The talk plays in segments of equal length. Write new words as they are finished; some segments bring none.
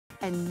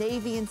and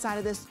navy inside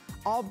of this,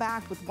 all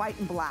backed with white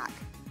and black.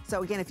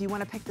 So again, if you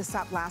wanna pick this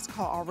up, last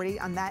call already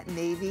on that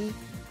navy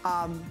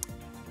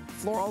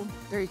floral.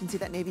 There you can see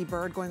that navy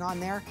bird going on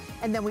there.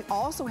 And then we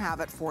also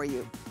have it for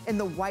you in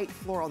the white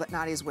floral that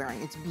Nadia's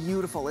wearing. It's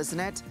beautiful, isn't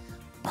it?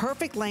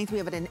 Perfect length. We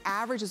have it in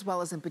average as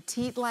well as in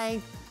petite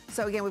length.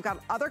 So again, we've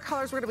got other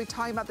colors we're gonna be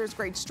talking about. There's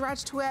great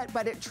stretch to it,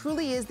 but it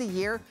truly is the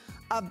year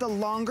of the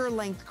longer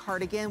length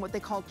cardigan, what they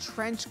call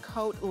trench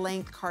coat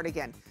length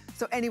cardigan.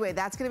 So anyway,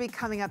 that's gonna be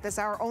coming up this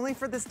hour. Only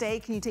for this day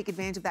can you take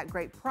advantage of that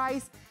great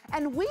price.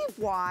 And we've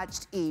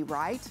watched E,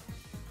 right?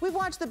 We've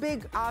watched the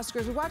big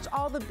Oscars, we watched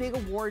all the big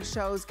award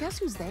shows. Guess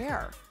who's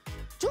there?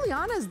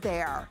 Giuliana's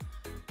there.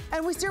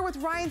 And we steer with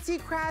Ryan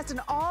Seacrest and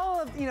all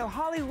of,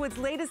 Hollywood's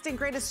latest and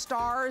greatest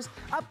stars,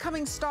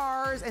 upcoming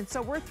stars. And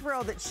so we're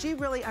thrilled that she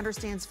really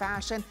understands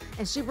fashion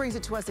and she brings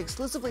it to us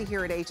exclusively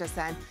here at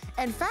HSN.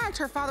 In fact,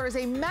 her father is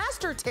a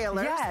master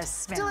tailor.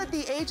 Yes, still at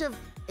the age of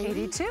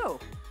 82.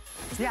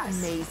 Yes.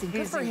 Amazing,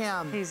 good for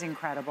him. He's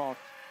incredible.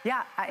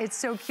 Yeah, it's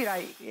so cute.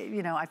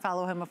 I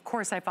follow him. Of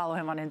course, I follow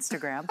him on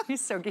Instagram. He's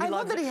so cute. I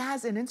love that he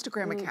has an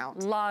Instagram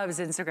account.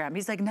 Loves Instagram.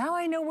 He's like, now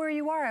I know where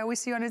you are. I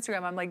always see you on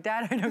Instagram. I'm like,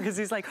 Dad, I know, because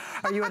he's like,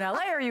 are you in LA?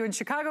 Are you in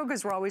Chicago?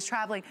 Because we're always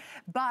traveling.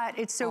 But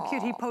it's so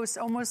cute. He posts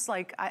almost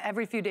like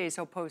every few days.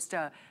 He'll post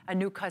a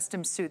new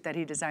custom suit that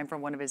he designed for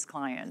one of his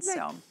clients. Isn't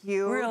that so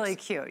cute? Really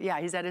cute.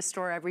 Yeah, he's at his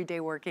store every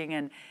day working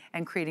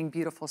and creating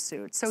beautiful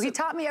suits. So he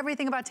taught me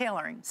everything about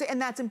tailoring. See, and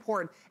that's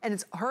important.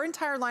 And her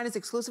entire line is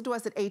exclusive to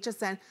us at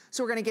HSN.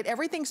 So we're going to get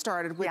everything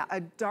started with a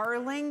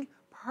darling,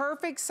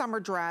 perfect summer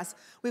dress.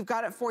 We've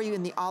got it for you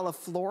in the olive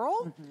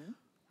floral.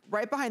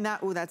 Right behind that,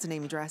 oh, that's an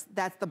Amy dress.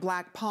 That's the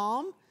black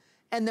palm.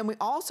 And then we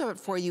also have it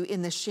for you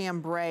in the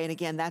chambray. And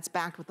again, that's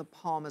backed with the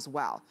palm as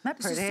well. Not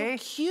pretty.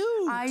 This is so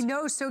cute. I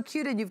know, so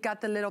cute. And you've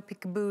got the little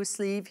peekaboo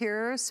sleeve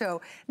here.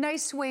 So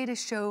nice way to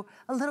show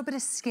a little bit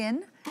of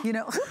skin,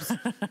 Oops.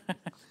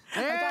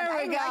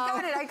 There we go.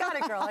 I got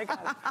it, girl, I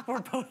got it. We're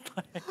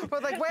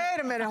both like, wait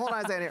a minute, hold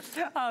on a second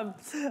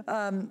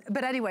here.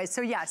 But anyway,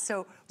 so yeah,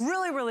 so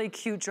really, really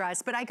cute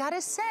dress. But I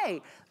gotta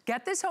say,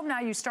 get this home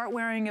now, you start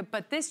wearing it,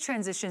 but this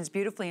transitions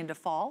beautifully into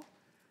fall.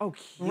 Oh,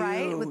 cute.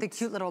 Right, with the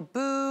cute little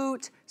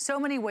boot. So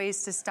many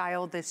ways to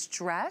style this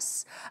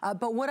dress.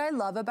 But what I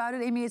love about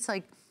it, Amy, it's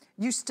like,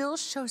 you still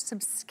show some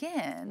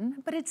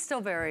skin, but it's still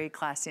very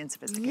classy and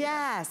sophisticated.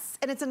 Yes,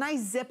 and it's a nice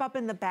zip up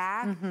in the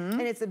back,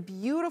 and it's a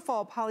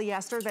beautiful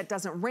polyester that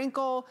doesn't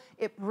wrinkle.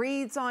 It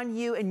breathes on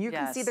you, and you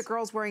can see the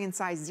girls wearing in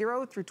size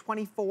 0 through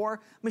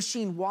 24,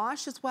 machine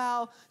wash as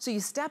well. So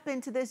you step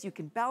into this, you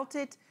can belt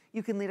it,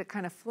 you can let it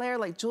kind of flare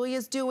like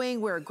Julia's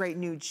doing, wear a great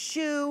nude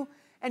shoe,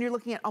 and you're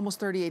looking at almost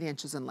 38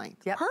 inches in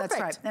length. Yep, perfect.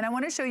 That's right. And I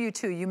want to show you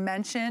too, you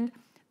mentioned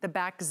the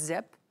back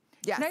zip.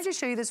 Yes. Can I just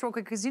show you this real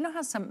quick? Because you know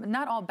how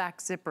not all back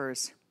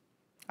zippers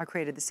are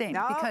created the same.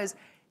 No. Because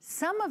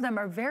some of them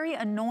are very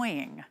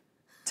annoying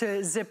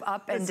to zip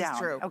up and down. This is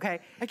true. Okay.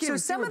 So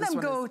some of them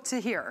go to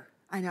here.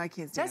 I know, I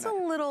can't stand it. That's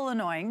a little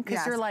annoying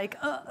because you're like,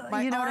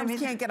 my you know what I arms mean?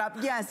 can't get up.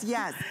 Yes,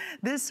 yes.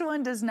 This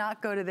one does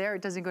not go to there.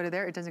 It doesn't go to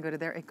there. It doesn't go to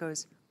there. It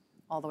goes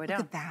all the way down.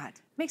 Look at that.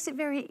 Makes it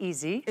very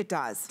easy. It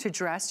does. To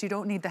dress. You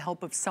don't need the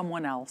help of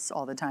someone else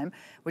all the time,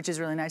 which is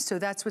really nice. So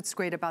that's what's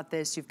great about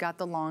this. You've got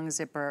the long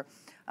zipper.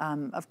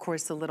 Of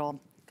course, the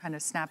little kind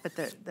of snap at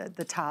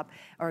the top,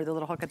 or the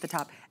little hook at the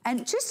top.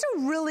 And just a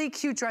really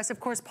cute dress. Of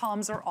course,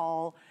 palms are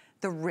all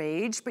the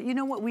rage, but you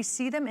know what? We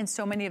see them in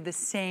so many of the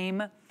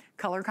same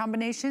color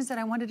combinations that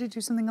I wanted to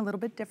do something a little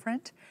bit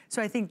different.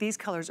 So I think these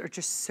colors are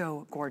just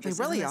so gorgeous.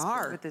 They really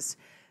are. With this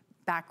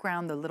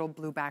background, the little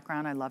blue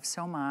background I love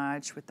so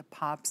much, with the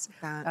pops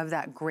of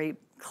that grape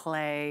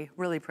clay.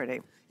 Really pretty.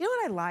 You know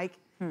what I like?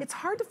 It's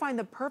hard to find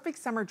the perfect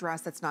summer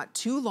dress that's not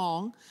too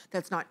long,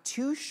 that's not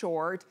too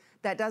short,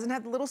 that doesn't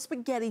have the little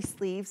spaghetti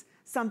sleeves,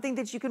 something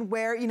that you can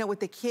wear,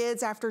 with the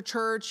kids after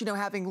church,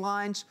 having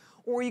lunch,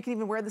 or you can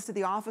even wear this to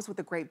the office with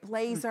a great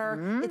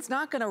blazer. It's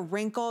not gonna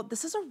wrinkle.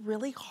 This is a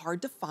really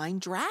hard to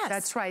find dress.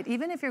 That's right.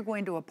 Even if you're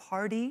going to a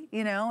party,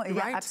 yeah,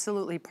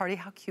 absolutely, party.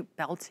 How cute,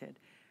 belted.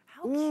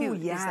 How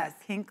cute is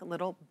that pink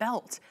little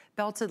belt?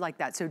 Belted like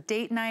that. So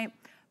date night,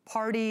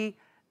 party,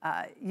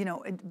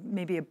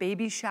 maybe a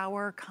baby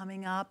shower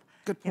coming up.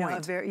 Good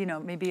point.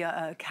 Maybe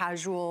a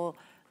casual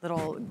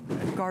little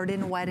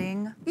garden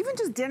wedding. Even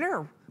just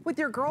dinner with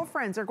your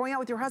girlfriends or going out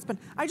with your husband.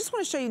 I just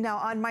want to show you now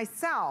on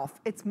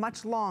myself, it's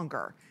much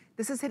longer.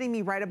 This is hitting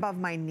me right above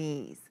my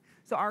knees.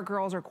 So our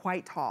girls are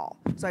quite tall.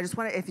 So I just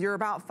want to, if you're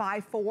about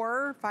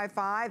 5'4",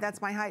 5'5",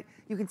 that's my height,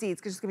 you can see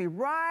it's just gonna be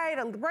right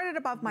at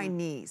above my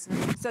knees.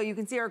 So you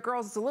can see our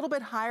girls, it's a little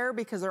bit higher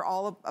because they're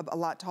all a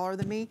lot taller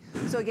than me.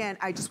 So again,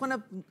 I just want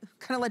to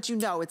kind of let you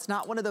know, it's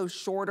not one of those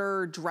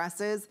shorter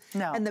dresses.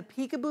 No. And the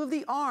peekaboo of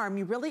the arm,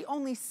 you really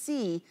only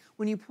see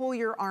when you pull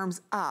your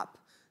arms up.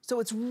 So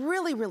it's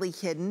really, really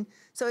hidden.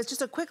 So it's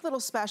just a quick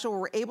little special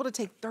where we're able to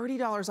take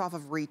 $30 off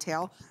of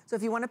retail. So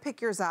if you want to pick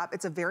yours up,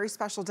 it's a very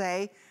special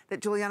day that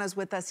Giuliana's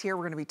with us here.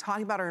 We're going to be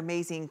talking about our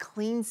amazing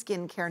clean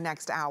skincare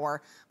next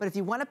hour. But if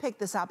you want to pick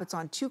this up, it's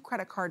on 2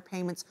 credit card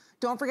payments.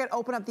 Don't forget,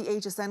 open up the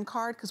HSN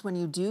card, because when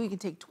you do, you can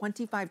take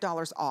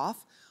 $25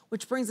 off.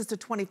 which brings us to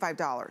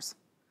 $25.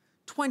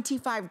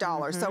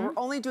 $25. So we're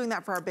only doing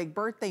that for our big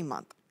birthday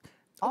month.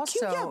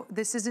 Also,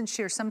 this isn't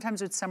sheer.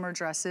 Sometimes with summer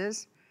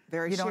dresses,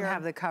 you don't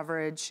have the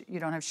coverage, you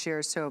don't have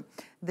sheer. So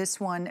this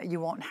one, you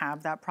won't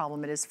have that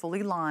problem. It is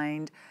fully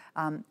lined.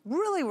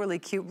 Really, really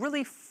cute,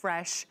 really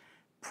fresh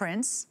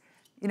prints.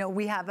 You know,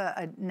 we have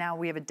now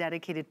we have a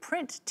dedicated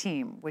print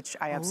team, which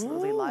I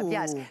absolutely love.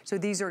 Yes, so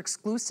these are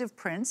exclusive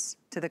prints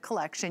to the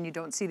collection. You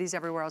don't see these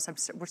everywhere else.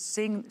 We're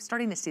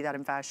starting to see that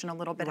in fashion a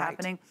little bit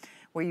happening,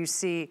 where you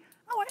see,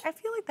 oh, I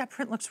feel like that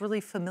print looks really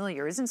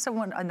familiar. Isn't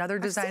another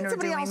designer doing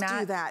that? Somebody else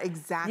do that,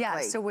 exactly. Yeah,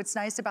 so what's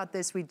nice about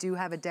this, we do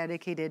have a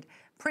dedicated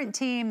print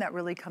team that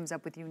really comes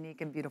up with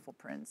unique and beautiful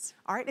prints.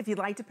 All right, if you'd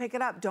like to pick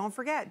it up, don't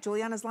forget,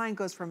 Giuliana's line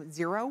goes from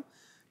 0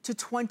 to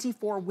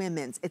 24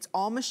 women's. It's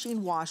all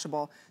machine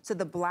washable. So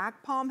the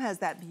black palm has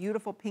that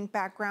beautiful pink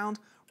background.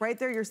 Right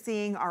there you're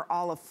seeing our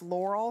olive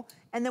floral.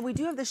 And then we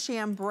do have the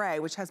chambray,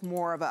 which has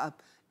more of a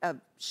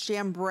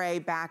chambray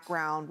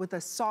background with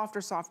a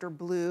softer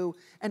blue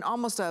and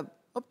almost a,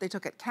 oh, they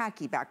took it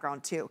khaki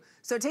background too.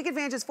 So take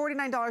advantage, it's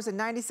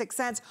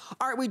 $49.96.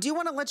 All right, we do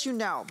wanna let you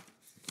know,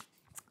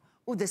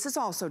 oh, this is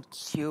also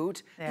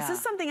cute. This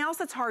is something else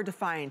that's hard to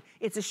find.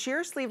 It's a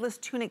sheer sleeveless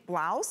tunic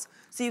blouse.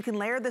 So you can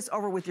layer this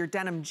over with your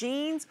denim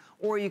jeans,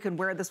 or you can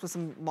wear this with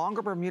some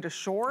longer Bermuda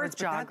shorts.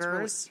 With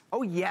joggers.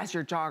 Oh yes,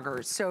 your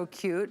joggers. So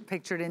cute,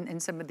 pictured in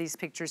some of these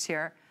pictures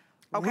here.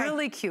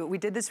 Really cute. We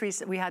did this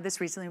recently. We had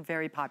this recently,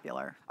 very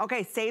popular.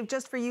 Okay, saved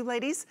just for you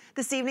ladies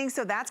this evening.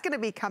 So that's gonna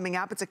be coming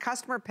up. It's a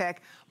customer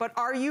pick, but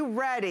are you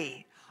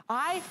ready?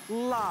 I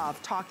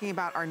love talking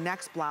about our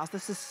next blouse.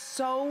 This is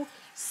so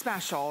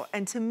special.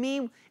 And to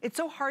me, it's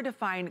so hard to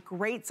find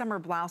great summer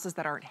blouses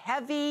that aren't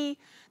heavy,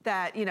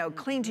 that, you know,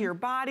 cling to your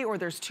body, or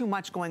there's too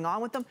much going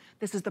on with them.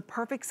 This is the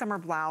perfect summer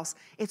blouse.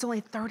 It's only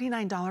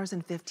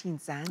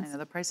 $39.15. I know,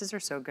 the prices are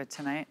so good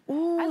tonight.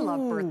 Ooh. I love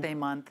birthday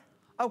month.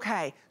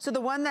 Okay, so the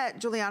one that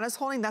Giuliana's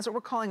holding, that's what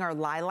we're calling our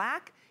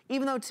lilac,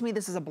 even though to me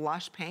this is a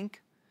blush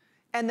pink.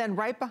 And then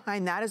right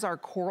behind that is our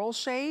coral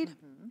shade.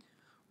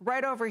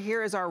 Right over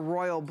here is our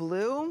royal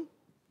blue.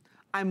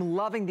 I'm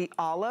loving the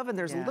olive, and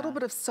there's a little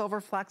bit of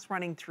silver flecks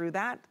running through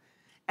that.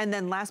 And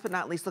then last but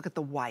not least, look at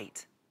the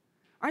white.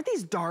 Aren't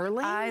these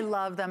darling? I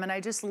love them, and I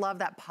just love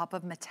that pop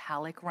of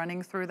metallic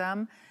running through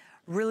them.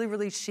 Really,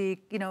 really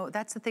chic. You know,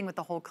 that's the thing with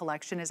the whole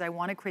collection, is I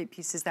want to create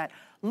pieces that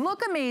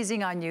look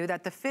amazing on you,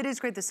 that the fit is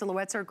great, the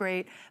silhouettes are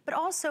great, but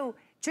also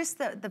just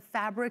the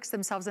fabrics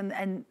themselves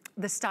and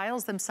the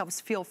styles themselves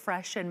feel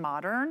fresh and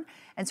modern.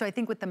 And so I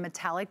think with the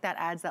metallic, that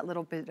adds that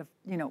little bit of,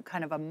 you know,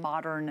 kind of a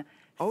modern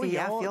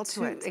feel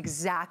to it.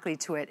 Exactly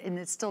to it. And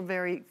it's still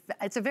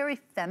it's a very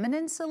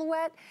feminine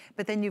silhouette,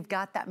 but then you've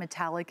got that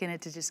metallic in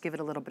it to just give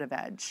it a little bit of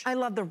edge. I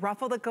love the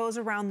ruffle that goes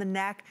around the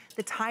neck,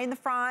 the tie in the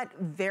front,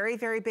 very,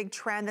 very big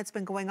trend that's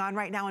been going on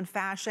right now in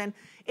fashion.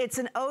 It's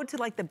an ode to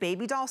like the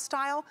baby doll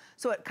style,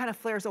 so it kind of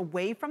flares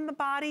away from the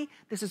body.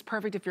 This is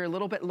perfect if you're a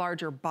little bit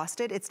larger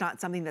busted. It's not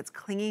something that's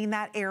clinging in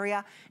that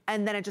area.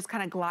 And then it just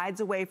kind of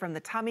glides away from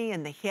the tummy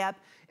and the hip.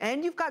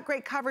 And you've got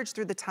great coverage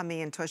through the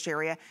tummy and tush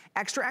area.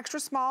 Extra, extra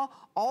small,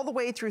 all the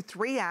way through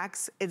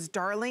 3X. It's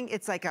darling.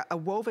 It's like a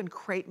woven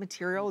crepe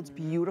material. It's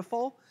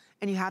beautiful.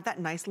 And you have that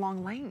nice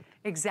long length.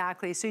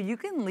 Exactly. So you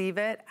can leave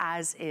it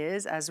as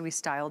is, as we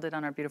styled it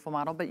on our beautiful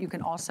model, but you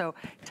can also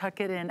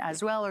tuck it in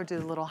as well, or do a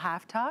little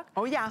half tuck.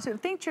 Oh yeah. So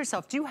think to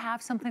yourself, do you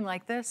have something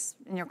like this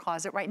in your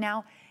closet right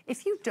now?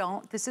 If you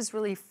don't, this is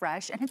really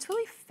fresh and it's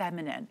really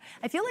feminine.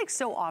 I feel like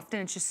so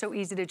often it's just so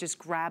easy to just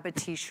grab a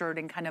t-shirt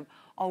and kind of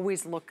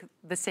always look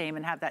the same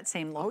and have that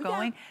same look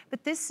going.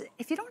 But this,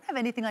 if you don't have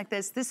anything like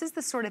this, this is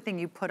the sort of thing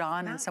you put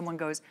on and someone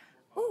goes,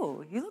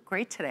 oh, you look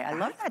great today. I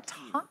love that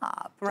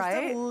top,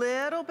 right? Just a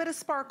little bit of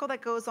sparkle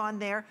that goes on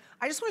there.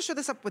 I just want to show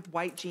this up with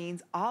white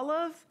jeans,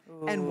 olive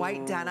and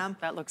white denim.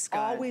 That looks good.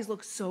 Always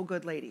looks so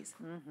good, ladies.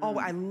 Oh,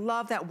 I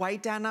love that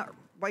white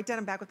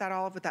denim back with that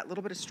olive with that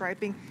little bit of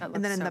striping.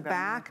 And then in the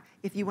back,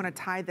 if you want to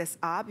tie this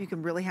up, you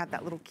can really have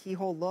that little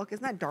keyhole look.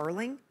 Isn't that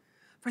darling?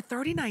 For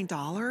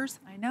 $39.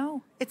 I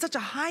know. It's such a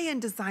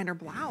high-end designer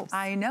blouse.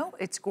 I know,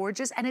 it's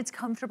gorgeous and it's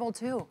comfortable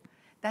too.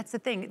 That's the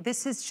thing.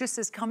 This is just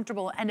as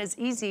comfortable and as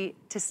easy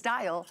to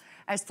style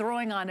as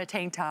throwing on a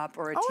tank top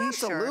or a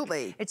t-shirt.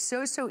 Absolutely. It's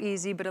so, so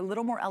easy, but a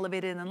little more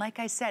elevated. And like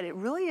I said, it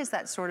really is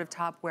that sort of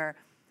top where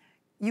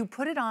you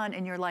put it on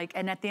and you're like,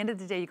 and at the end of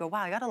the day, you go,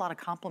 wow, I got a lot of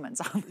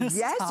compliments on this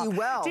Yes, top. you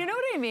will. Do you know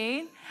what I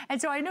mean? And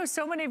so I know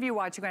so many of you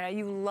watching right now,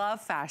 you love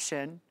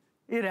fashion.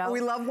 You know,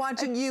 we love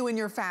watching you in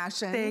your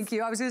fashion. Thank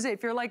you. I was gonna say,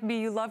 if you're like me,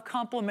 you love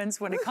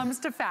compliments when it comes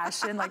to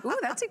fashion. Like, ooh,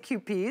 that's a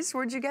cute piece.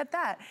 Where'd you get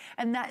that?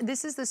 And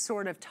this is the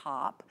sort of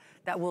top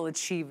that will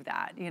achieve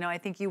that. You know, I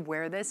think you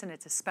wear this and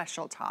it's a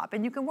special top.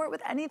 And you can wear it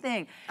with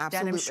anything.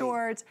 Absolutely. Denim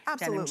shorts,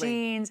 Absolutely. denim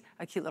jeans,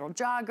 a cute little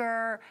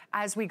jogger.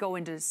 As we go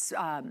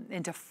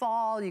into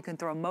fall, you can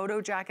throw a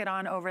moto jacket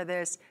on over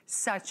this.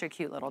 Such a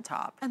cute little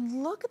top.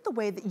 And look at the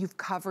way that you've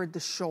covered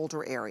the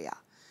shoulder area.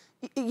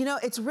 You know,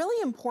 it's really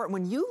important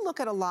when you look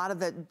at a lot of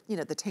the, you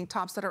know, the tank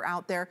tops that are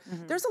out there,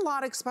 there's a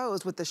lot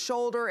exposed with the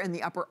shoulder and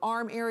the upper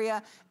arm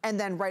area, and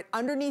then right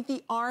underneath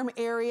the arm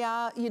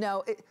area, you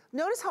know,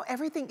 notice how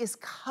everything is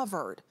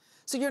covered.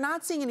 So you're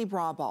not seeing any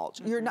bra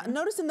bulge. You're not,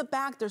 notice in the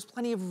back, there's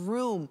plenty of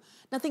room.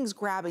 Nothing's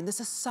grabbing. This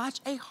is such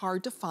a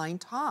hard to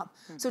find top.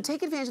 So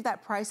take advantage of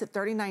that price at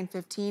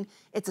 $39.15.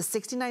 It's a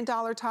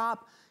 $69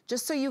 top.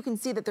 Just so you can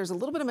see that there's a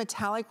little bit of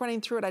metallic running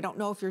through it. I don't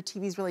know if your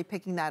TV's really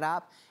picking that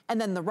up. And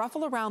then the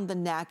ruffle around the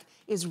neck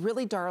is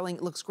really darling.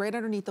 It looks great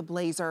underneath the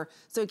blazer.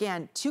 So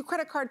again, 2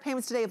 credit card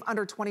payments today of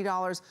under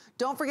 $20.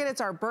 Don't forget it's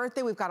our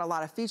birthday. We've got a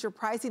lot of feature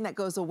pricing that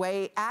goes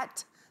away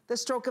at the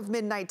stroke of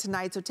midnight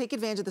tonight. So take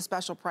advantage of the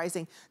special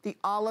pricing. The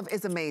olive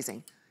is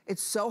amazing.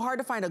 It's so hard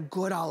to find a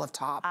good olive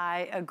top.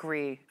 I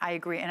agree. I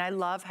agree. And I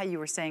love how you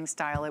were saying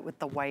style it with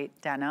the white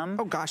denim.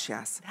 Oh gosh,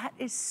 yes. That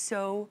is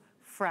so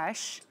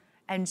fresh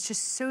and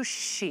just so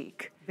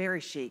chic.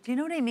 Very chic. Do you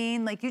know what I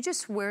mean? Like you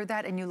just wear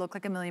that and you look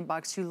like $1 million.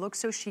 You look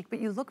so chic,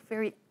 but you look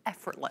very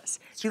effortless.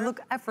 You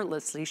look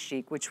effortlessly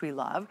chic, which we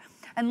love.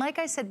 And like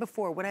I said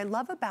before, what I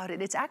love about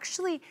it, it's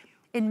actually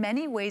in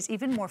many ways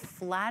even more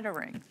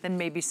flattering than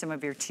maybe some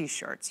of your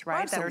t-shirts,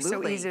 right? Absolutely. That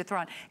are so easy to throw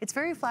on. It's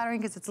very flattering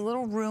because it's a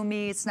little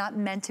roomy. It's not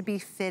meant to be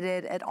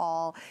fitted at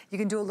all. You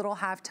can do a little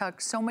half tuck,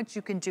 so much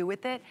you can do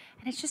with it.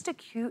 And it's just a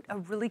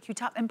really cute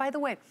top. And by the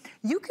way,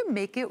 you can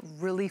make it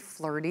really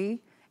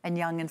flirty and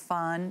young and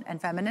fun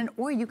and feminine,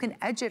 or you can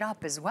edge it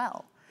up as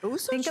well. Ooh,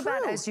 so Think true.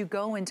 about as you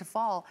go into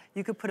fall,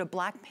 you could put a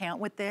black pant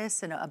with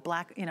this and a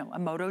black, you know, a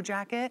moto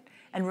jacket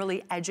and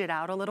really edge it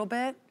out a little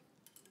bit.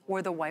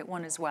 Or the white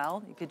one as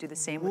well. You could do the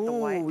same with the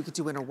white. We could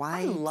do winter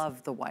white. I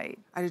love the white.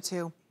 I do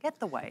too. Get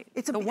the white.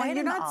 It's the white and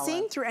you're and not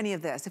seeing through any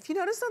of this. If you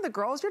notice on the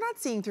girls, you're not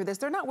seeing through this.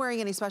 They're not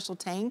wearing any special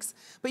tanks.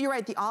 But you're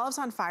right, the olive's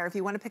on fire. If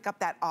you want to pick up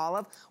that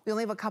olive, we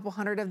only have a couple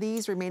hundred of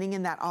these remaining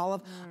in that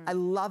olive. I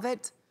love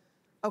it.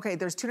 Okay,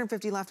 there's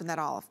 250 left in that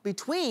olive.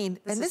 Between,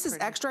 and this is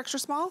extra, extra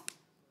small?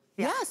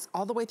 Yeah. Yes,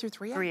 all the way through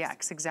 3X.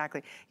 3X,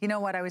 exactly. You know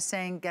what, I was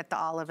saying get the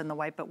olive and the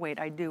white, but wait,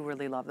 I do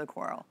really love the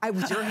coral.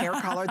 With your hair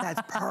color,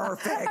 that's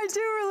perfect. I do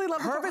really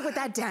love perfect the with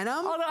that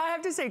denim. Although I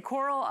have to say,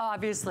 coral,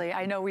 obviously,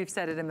 I know we've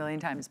said it a million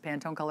times,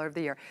 Pantone color of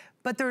the year,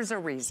 but there's a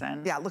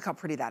reason. Yeah, look how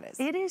pretty that is.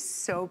 It is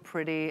so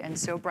pretty and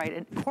so bright,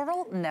 and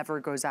coral never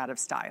goes out of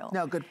style.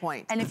 No, good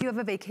point. And if you have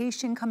a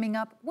vacation coming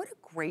up, what a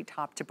great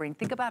top to bring.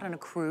 Think about on a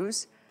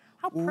cruise.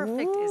 How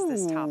perfect is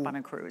this top on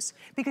a cruise?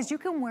 Because you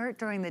can wear it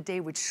during the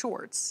day with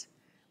shorts,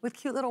 with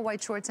cute little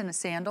white shorts and a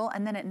sandal,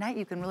 and then at night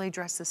you can really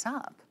dress this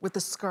up. With the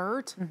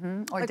skirt.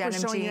 Or like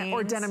denim jeans.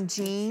 Or denim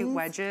jeans. Cute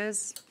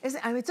wedges.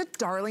 I mean, it's a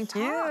darling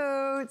top.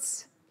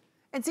 Cute.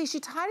 And see,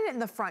 she tied it in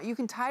the front. You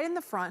can tie it in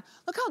the front.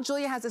 Look how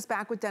Julia has this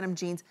back with denim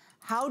jeans.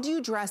 How do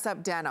you dress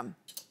up denim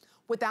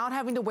without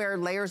having to wear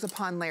layers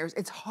upon layers?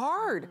 It's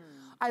hard.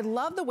 I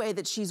love the way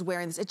that she's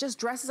wearing this. It just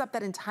dresses up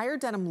that entire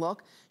denim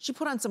look. She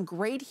put on some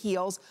great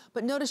heels,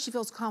 but notice she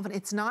feels confident.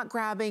 It's not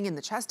grabbing in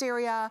the chest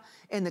area,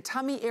 in the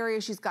tummy area.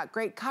 She's got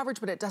great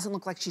coverage, but it doesn't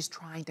look like she's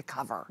trying to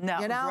cover.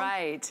 No, you know?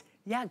 right.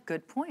 Yeah,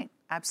 good point.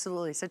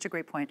 Absolutely, such a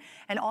great point.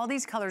 And all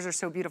these colors are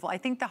so beautiful. I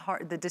think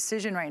the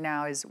decision right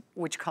now is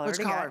which color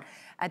to get.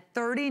 At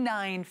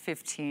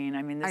 $39.15,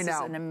 I mean, this is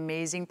an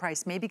amazing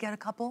price. Maybe get a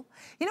couple.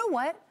 You know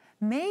what?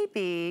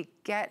 Maybe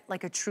get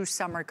like a true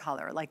summer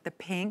color, like the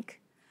pink,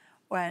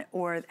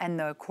 and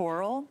the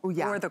coral,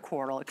 or the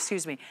coral,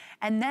 excuse me.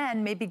 And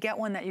then maybe get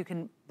one that you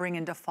can bring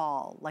into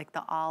fall, like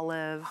the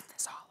olive. Love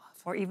this olive.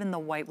 Or even the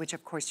white, which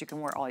of course you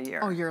can wear all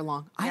year. All year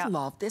long. I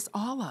love this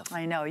olive.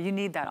 I know, you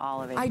need that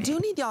olive. I do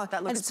need the olive.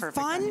 That looks and it's perfect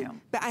fun, on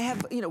you. but I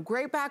have, you know,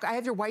 great back. I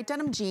have your white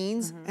denim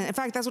jeans. And in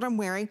fact, that's what I'm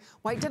wearing.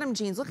 White denim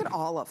jeans, look at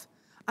olive.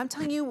 I'm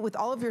telling you, with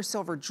all of your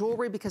silver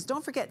jewelry, because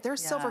don't forget,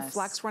 there's silver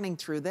flecks running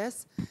through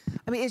this.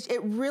 I mean,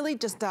 it really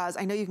just does.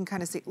 I know you can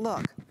kind of see,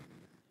 look.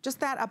 Just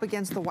that up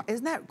against the wall.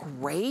 Isn't that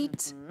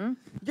great?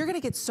 You're gonna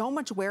get so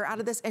much wear out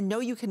of this, and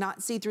no, you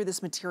cannot see through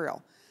this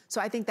material.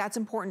 So I think that's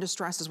important to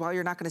stress as well.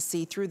 You're not gonna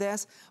see through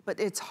this, but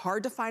it's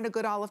hard to find a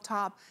good olive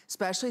top,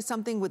 especially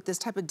something with this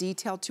type of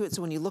detail to it.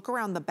 So when you look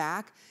around the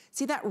back,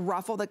 see that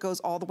ruffle that goes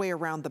all the way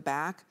around the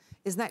back?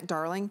 Isn't that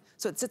darling?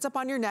 So it sits up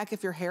on your neck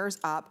if your hair's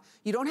up.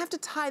 You don't have to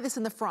tie this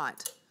in the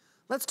front.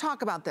 Let's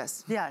talk about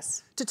this.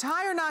 Yes. To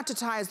tie or not to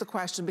tie is the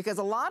question, because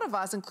a lot of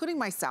us, including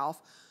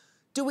myself,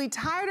 do we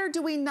tie it or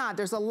do we not?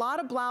 There's a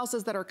lot of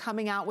blouses that are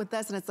coming out with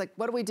this, and it's like,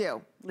 what do we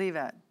do? Leave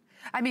it.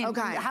 I mean,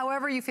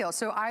 however you feel.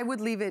 So I would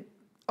leave it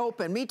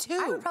open. Me too.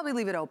 I would probably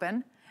leave it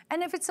open.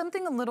 And if it's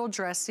something a little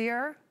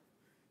dressier,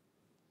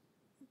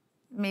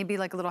 maybe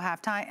like a little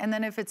half tie. And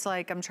then if it's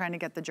like I'm trying to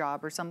get the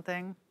job or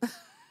something,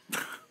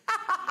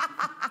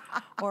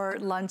 or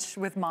lunch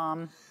with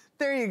mom.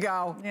 There you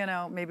go. You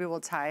know, maybe we'll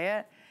tie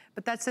it.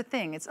 But that's the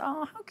thing. It's,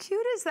 oh, how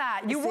cute is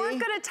that? You weren't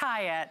gonna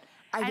tie it.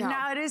 I know. And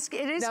now it is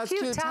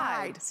cute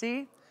tied.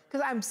 See?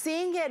 Because I'm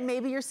seeing it,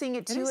 maybe you're seeing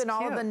it too, in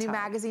all of the new tied.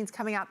 magazines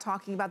coming out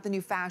talking about the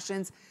new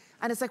fashions.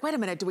 And it's like, wait a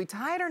minute, do we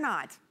tie it or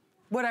not?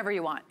 Whatever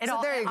you want. So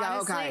there you go,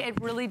 honestly, okay. it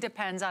really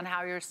depends on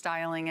how you're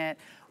styling it,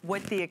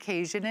 what the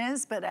occasion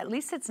is, but at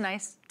least it's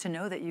nice to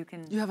know that you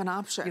can... You have an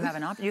option. You have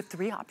an option. You have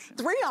 3 options.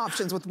 3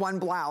 options with 1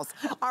 blouse.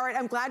 All right,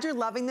 I'm glad you're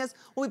loving this.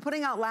 We'll be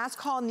putting out last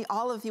call in the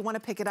olive if you want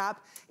to pick it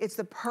up. It's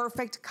the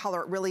perfect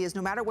color. It really is,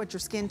 no matter what your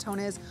skin tone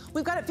is.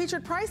 We've got it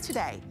featured price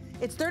today.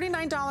 It's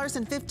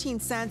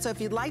 $39.15, so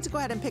if you'd like to go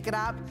ahead and pick it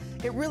up,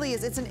 it really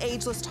is. It's an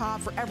ageless top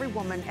for every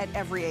woman at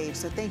every age,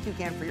 so thank you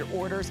again for your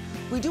orders.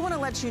 We do want to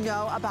let you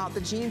know about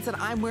the jeans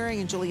that I'm wearing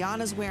and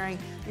Giuliana's wearing.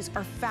 These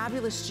are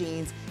fabulous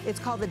jeans. It's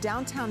called the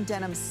Downtown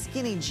Denim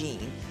Skinny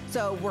Jean.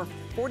 So we're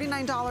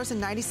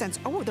 $49.90.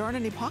 Oh, there aren't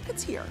any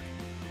pockets here.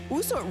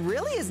 Ooh, so it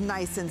really is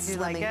nice and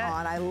slimming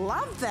on. I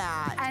love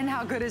that. And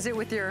how good is it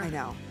with your I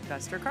know.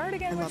 duster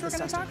cardigan, which we're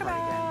going to talk cardigan.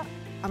 about.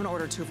 I'm going to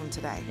order 2 of them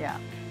today. Yeah.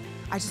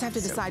 I just have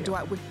to decide, do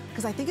I,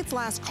 because I think it's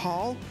last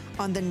call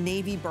on the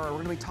navy bird. We're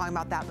gonna be talking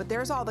about that, but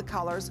there's all the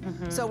colors.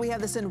 So we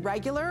have this in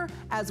regular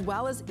as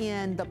well as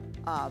in the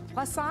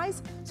plus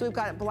size. So we've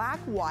got it black,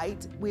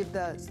 white. We have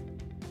the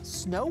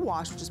snow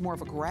wash, which is more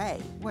of a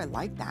gray. Oh, I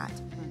like that.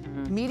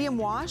 Medium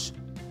wash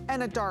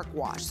and a dark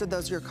wash. So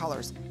those are your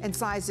colors. And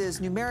size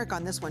is numeric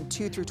on this one,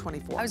 2 through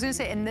 24. I was gonna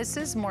say, and this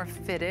is more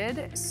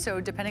fitted.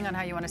 So depending on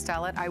how you wanna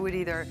style it, I would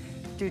either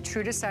do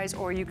true to size,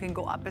 or you can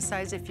go up a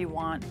size if you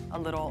want a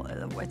little,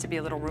 it to be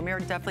a little roomier.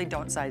 Definitely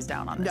don't size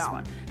down on this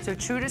one. So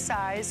true to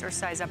size or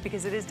size up,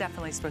 because it is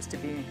definitely supposed to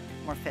be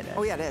more fitted.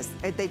 Oh yeah, it is.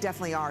 They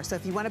definitely are. So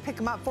if you want to pick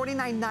them up,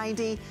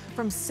 $49.90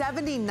 from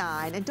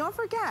 $79. And don't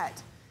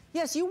forget,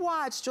 yes, you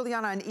watch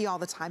Giuliana on E! all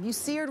the time. You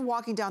see her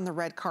walking down the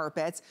red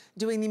carpets,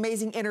 doing the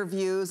amazing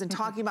interviews and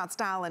talking about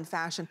style and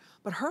fashion.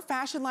 But her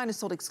fashion line is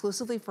sold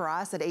exclusively for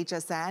us at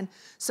HSN.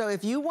 So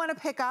if you want to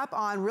pick up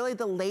on really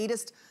the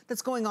latest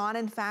that's going on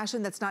in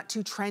fashion that's not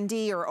too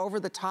trendy or over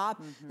the top,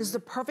 this is the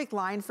perfect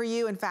line for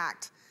you. In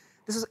fact,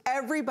 this is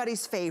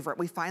everybody's favorite.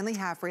 We finally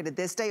have rated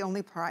this day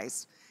only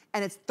price.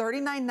 And it's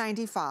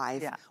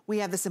 $39.95. Yeah. We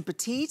have this in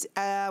petite,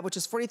 which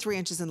is 43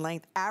 inches in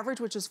length, average,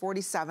 which is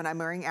 47. I'm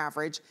wearing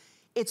average.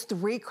 It's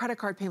 3 credit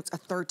card payments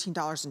of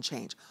 $13 and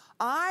change.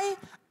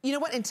 You know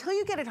what, until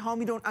you get it home,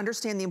 you don't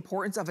understand the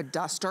importance of a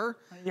duster.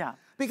 Yeah.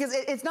 Because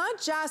it's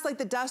not just like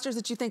the dusters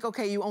that you think,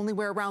 okay, you only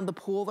wear around the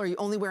pool or you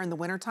only wear in the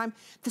wintertime.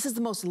 This is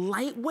the most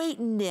lightweight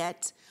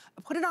knit.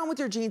 Put it on with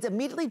your jeans,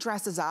 immediately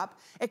dresses up.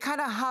 It kind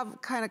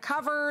of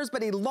covers,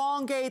 but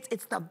elongates.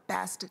 It's the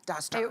best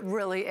duster. It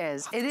really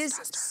is. It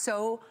is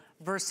so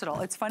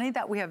versatile. It's funny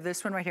that we have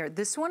this one right here.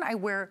 This one I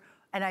wear,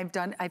 and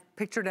I've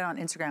pictured it on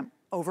Instagram,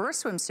 over a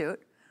swimsuit,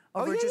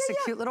 over just a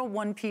cute little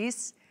one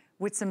piece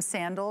with some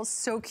sandals,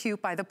 so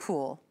cute by the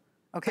pool,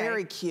 okay?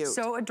 Very cute.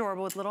 So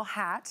adorable with a little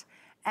hat.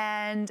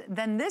 And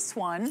then this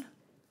one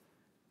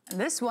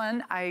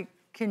I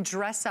can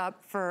dress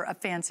up for a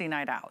fancy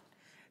night out.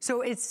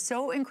 So it's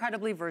so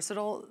incredibly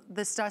versatile,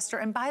 this duster.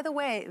 And by the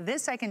way,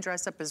 this I can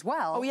dress up as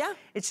well. Oh yeah?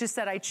 It's just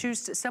that I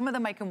choose to, some of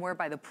them I can wear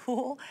by the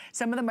pool,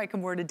 some of them I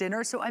can wear to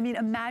dinner. So I mean,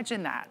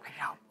 imagine that.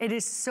 I know. It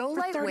is so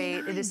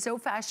lightweight, it is so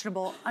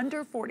fashionable,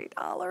 under $40.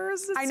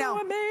 It's I know.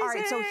 So amazing. All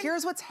right, so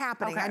here's what's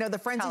happening. Okay. I know the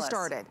frenzy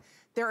started.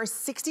 There are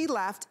 60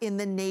 left in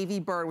the navy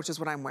bird, which is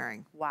what I'm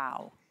wearing.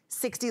 Wow.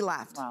 60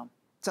 left. Wow.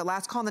 So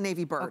last call on the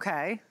navy bird.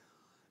 Okay.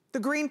 The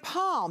green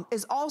palm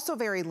is also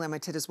very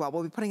limited as well.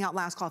 We'll be putting out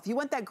last call. If you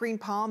want that green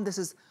palm, this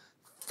is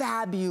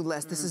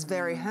fabulous. This is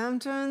very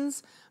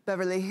Hamptons,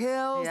 Beverly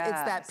Hills. Yes.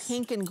 It's that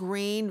pink and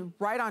green,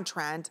 right on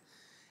trend.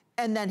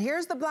 And then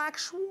here's the black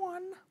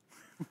swan.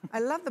 I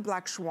love the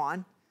black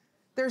swan.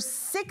 There's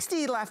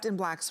 60 left in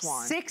black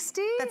swan.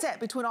 60? That's it,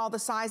 between all the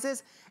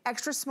sizes.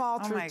 Extra small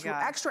through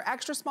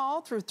extra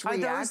small through 3X. Are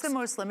those the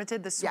most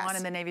limited, the swan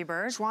and the navy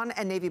bird? Swan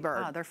and navy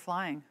bird. Oh, they're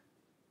flying.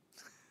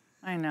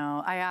 I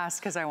know. I asked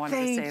because I wanted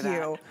to say that.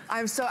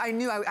 Thank you. I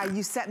knew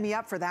you set me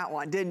up for that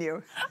one, didn't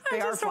you? I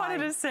just wanted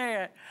to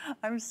say it.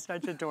 I'm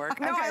such a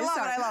dork. No, I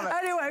love it.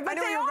 Anyway, but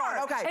they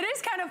are. Okay. It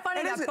is kind of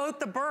funny that both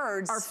the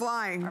birds are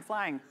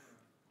flying.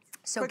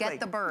 So get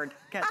the bird.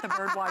 Get the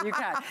bird while you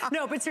can.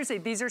 No, but seriously,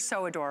 these are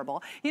so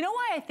adorable. You know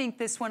why I think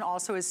this one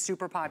also is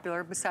super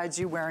popular, besides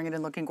you wearing it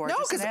and looking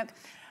gorgeous in it?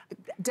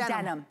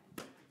 Denim.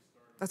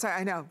 That's right,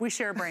 I know. We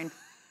share a brain.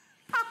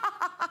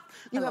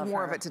 You have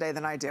more of it today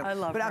than I do. I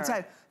love But I'm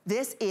telling you,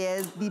 this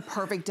is the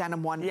perfect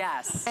denim one.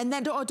 Yes. And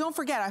then don't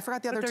forget, I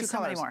forgot the other 2 colors. There's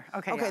so many more.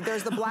 Okay. Okay,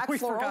 there's the black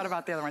floral. We forgot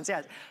about the other ones,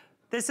 yes.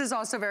 This is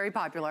also very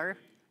popular.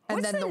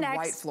 And then the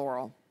white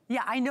floral.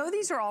 Yeah, I know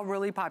these are all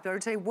really popular.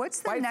 Today,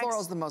 what's the next? White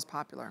floral is the most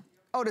popular.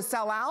 Oh, to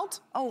sell out?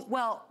 Oh,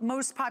 well,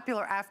 most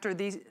popular after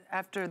the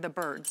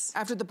birds.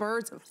 After the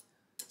birds?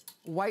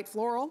 White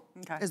floral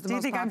is the most popular. Do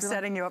you think I'm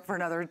setting you up for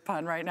another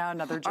pun right now,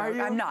 another joke? Are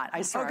you? I'm not,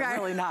 I swear, I'm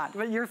really not.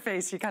 But your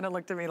face, you kind of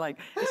looked at me like,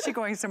 is she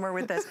going somewhere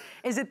with this?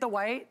 Is it the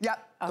white?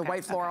 Yep, the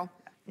white floral.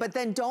 But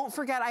then don't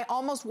forget, I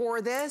almost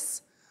wore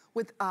this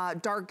with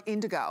dark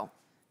indigo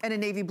and a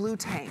navy blue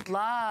tank.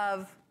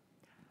 Love.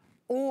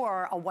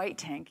 Or a white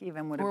tank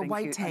even would have been cute. Or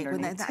a white tank,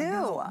 isn't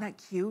that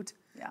cute?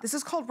 Yeah. This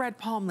is called red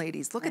palm,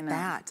 ladies. Look at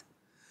that.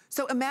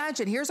 So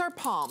imagine, here's our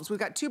palms. We've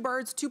got 2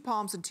 birds, 2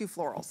 palms, and 2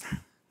 florals.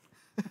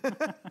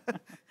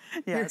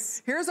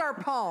 Yes. Here's our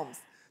palms.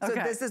 So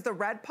this is the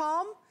red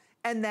palm,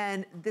 and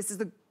then this is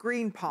the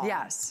green palm.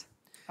 Yes.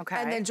 Okay.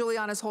 And then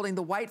Giuliana's holding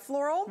the white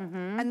floral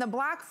and the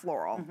black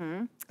floral.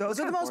 Those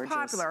are the most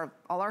popular,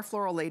 all our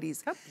floral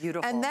ladies. How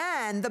beautiful. And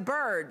then the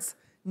birds,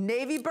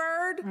 navy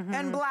bird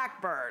and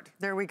black bird.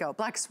 There we go,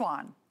 black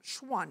swan.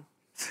 Swan.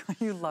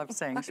 You love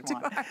saying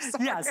swan.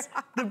 Yes,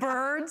 the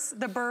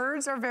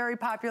birds are very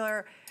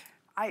popular.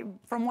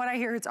 From what I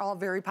hear, it's all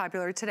very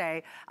popular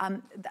today.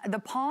 The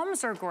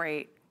palms are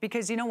great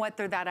because you know what?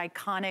 They're that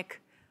iconic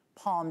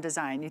palm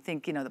design. You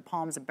think, you know, the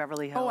palms of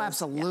Beverly Hills. Oh,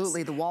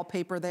 absolutely. Yes. The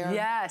wallpaper there.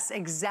 Yes,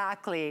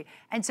 exactly.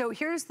 And so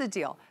here's the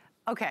deal.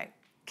 Okay,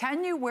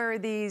 can you wear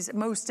these,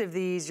 most of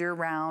these year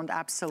round?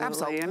 Absolutely.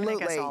 Absolutely. I mean,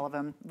 I guess all of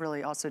them,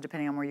 really, also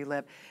depending on where you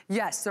live.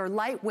 Yes, they're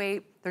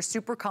lightweight. They're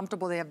super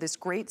comfortable. They have this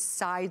great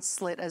side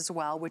slit as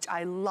well, which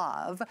I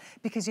love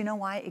because you know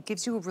why? It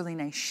gives you a really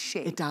nice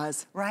shape. It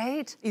does.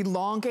 Right?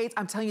 Elongates.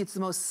 I'm telling you, it's the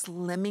most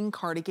slimming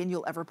cardigan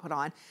you'll ever put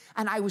on.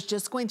 And I was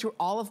just going through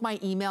all of my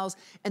emails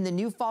and the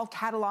new fall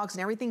catalogs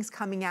and everything's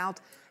coming out.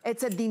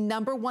 It said the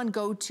 #1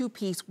 go-to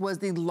piece was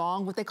the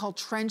long, what they call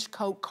trench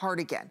coat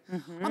cardigan.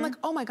 I'm like,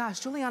 oh my gosh,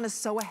 Giuliana's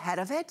so ahead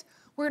of it.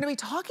 We're gonna be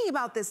talking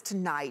about this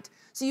tonight.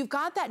 So you've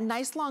got that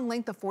nice long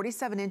length of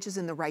 47 inches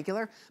in the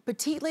regular.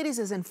 Petite ladies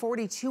is in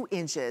 42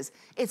 inches.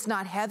 It's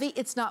not heavy,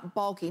 it's not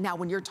bulky. Now,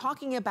 when you're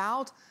talking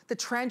about the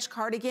trench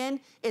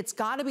cardigan, it's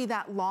gotta be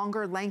that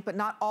longer length, but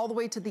not all the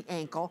way to the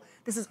ankle.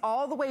 This is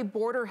all the way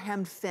border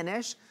hemmed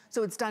finish,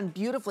 so it's done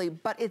beautifully,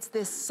 but it's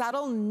this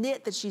subtle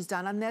knit that she's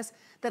done on this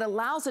that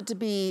allows it to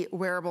be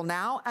wearable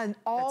now and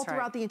all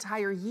throughout the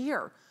entire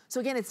year. So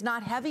again, it's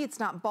not heavy, it's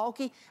not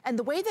bulky, and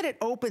the way that it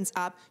opens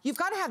up, you've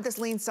got to have this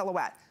lean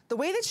silhouette. The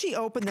way that she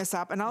opened this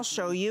up, and I'll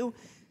show you,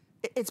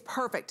 it's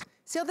perfect.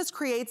 See how this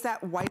creates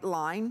that white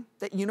line,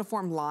 that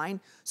uniform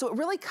line? So it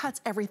really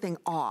cuts everything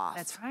off.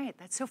 That's right.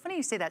 That's so funny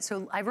you say that.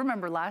 So I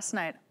remember last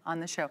night on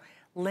the show,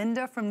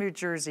 Linda from New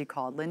Jersey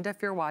called. Linda,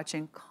 if you're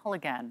watching, call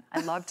again.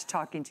 I loved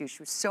talking to you.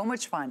 She was so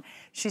much fun.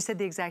 She said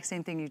the exact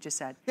same thing you just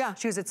said. Yeah.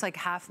 She goes, it's like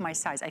half my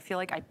size. I feel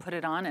like I put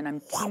it on and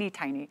I'm teeny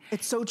tiny.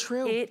 It's so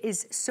true. It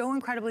is so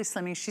incredibly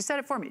slimming. She said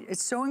it for me.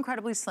 It's so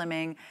incredibly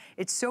slimming.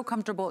 It's so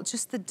comfortable.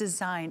 Just the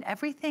design,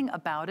 everything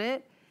about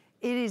it,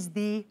 it is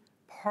the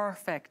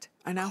perfect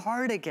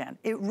cardigan.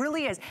 It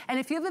really is. And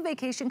if you have a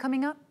vacation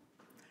coming up,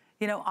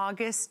 you know,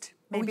 August,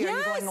 maybe are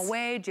you going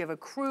away? Do you have a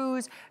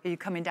cruise? Are you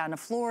coming down to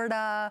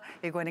Florida?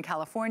 Are you going to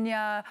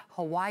California,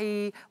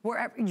 Hawaii,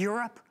 wherever,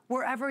 Europe,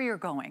 wherever you're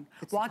going.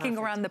 Walking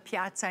around the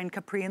piazza in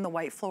Capri in the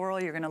white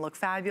floral, you're gonna look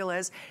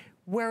fabulous.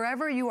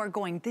 Wherever you are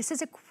going, this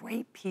is a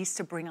great piece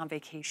to bring on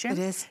vacation. It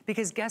is.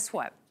 Because guess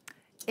what?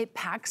 It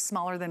packs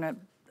smaller than a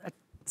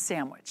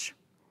sandwich,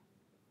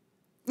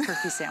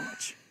 turkey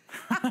sandwich.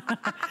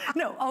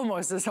 No,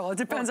 almost as whole. It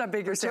depends how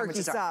big your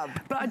sandwiches are.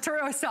 But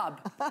a sub.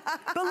 But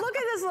look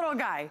at this little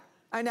guy.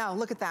 I know,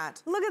 look at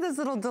that. Look at this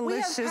little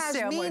delicious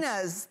sandwich. We have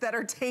pashminas that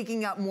are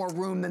taking up more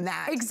room than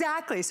that.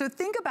 Exactly, so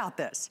think about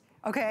this,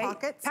 okay?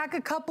 Pockets. Pack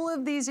a couple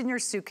of these in your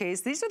suitcase.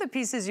 These are the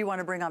pieces you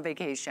wanna bring on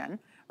vacation,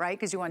 right?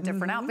 Because you want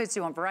different outfits,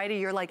 you want variety.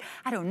 You're like,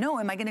 I don't know,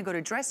 am I gonna go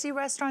to dressy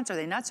restaurants? Are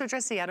they not so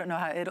dressy? I don't know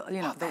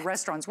how the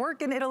restaurants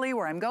work in Italy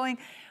where I'm going.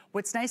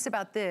 What's nice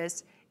about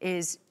this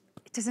is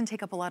it doesn't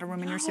take up a lot of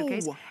room in your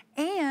suitcase.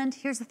 And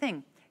here's the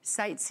thing,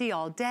 sightsee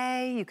all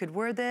day, you could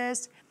wear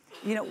this.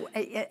 You know,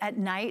 at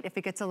night, if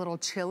it gets a little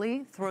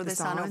chilly, throw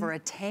this on over a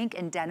tank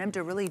and denim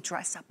to really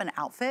dress up an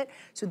outfit.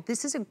 So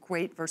this is a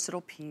great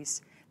versatile piece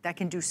that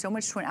can do so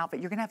much to an outfit.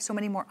 You're gonna have so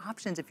many more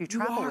options if you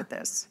travel with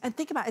this. And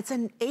think about it, it's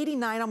an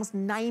 $89, almost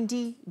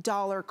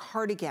 $90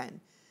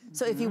 cardigan.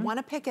 So if you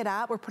wanna pick it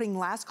up, we're putting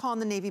last call on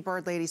the navy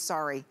bird, ladies,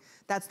 sorry.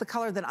 That's the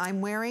color that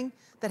I'm wearing,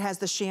 that has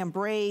the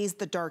chambrays,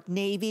 the dark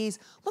navies.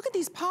 Look at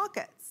these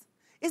pockets.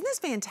 Isn't this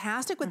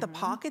fantastic with the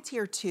pockets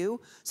here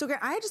too? So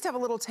I just have a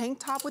little tank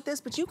top with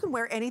this, but you can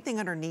wear anything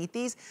underneath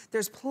these.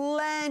 There's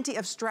plenty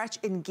of stretch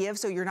and give,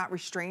 so you're not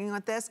restraining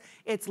with this.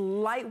 It's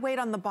lightweight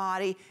on the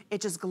body.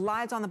 It just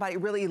glides on the body.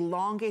 It really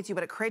elongates you,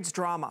 but it creates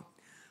drama.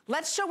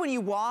 Let's show when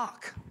you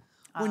walk.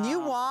 When you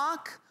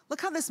walk,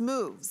 look how this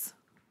moves.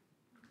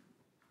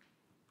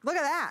 Look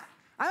at that.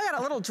 I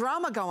got a little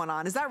drama going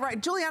on. Is that right?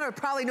 Giuliana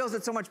probably knows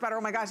it so much better. Oh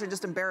my gosh, I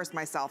just embarrassed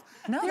myself.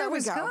 No, that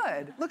was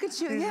good. Look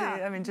at you,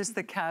 yeah. I mean, just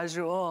the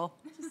casual.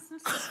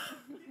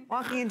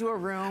 Walking into a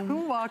room.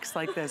 Who walks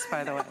like this,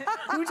 by the way?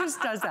 Who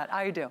just does that?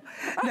 I do.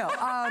 No,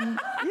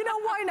 you know,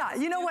 why not?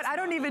 You know what? I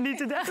don't even need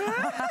to do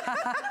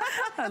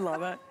I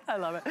love it. I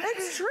love it.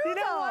 It's true, you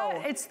know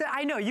what? It's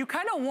I know, you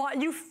kind of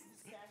want,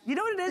 you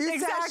know what it is?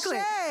 Exactly.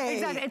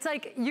 Exactly. It's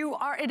like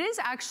it is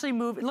actually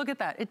moving. Look at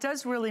that. It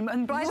does really move.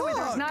 And by the way,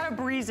 there's not a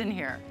breeze in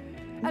here.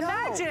 No.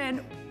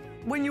 Imagine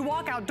when you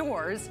walk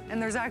outdoors and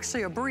there's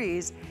actually a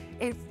breeze,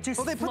 it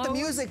just they put the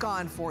music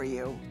on for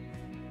you.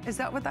 Is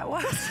that what that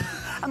was?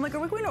 I'm like, are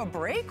we going to a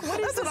break? What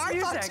is this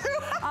music?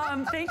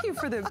 Thank you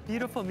for the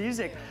beautiful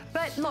music.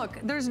 But look,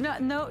 there's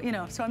no, you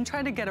know, so I'm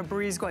trying to get a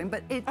breeze going,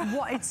 but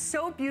it's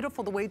so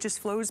beautiful the way it just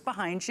flows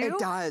behind you. It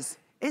does.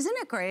 Isn't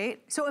it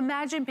great? So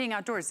imagine being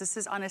outdoors. This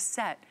is on a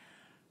set.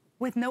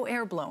 with no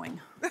air blowing.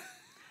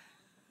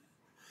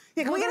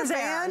 Yeah, can we get a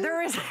fan?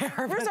 There is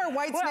air. Where's our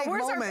white snake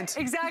moment?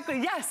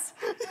 Exactly, yes.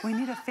 We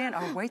need a fan,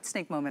 our white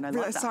snake moment. I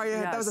love that. Sorry,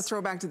 that was a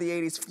throwback to the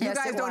 80s. You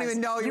guys don't even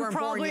know you weren't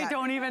born yet. You probably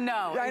don't even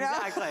know.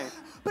 Exactly.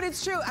 But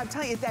it's true, I'm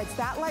telling you, that's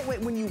that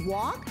lightweight. When you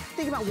walk,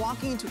 think about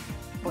walking into,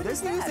 oh,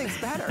 this music's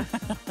better.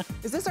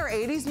 Is this our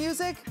 80s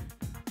music?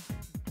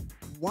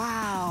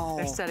 Wow.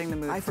 They're setting the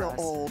mood for us. I feel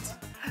old.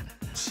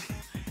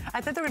 I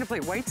thought they were gonna play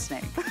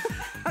Whitesnake.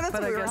 That's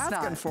what we were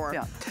asking for.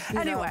 Yeah.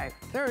 Anyway.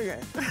 There we go.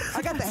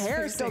 I got the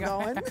hair still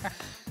going.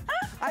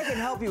 I can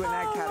help you in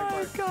that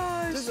category. Oh my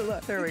gosh. Just a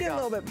look. There we go. Get a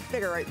little bit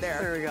bigger right there.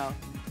 There we go.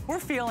 We're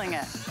feeling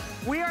it.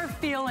 We are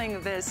feeling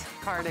this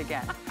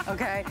cardigan,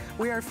 okay?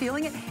 We are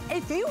feeling it.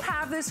 If you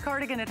have this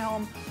cardigan at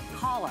home,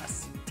 call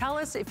us. Tell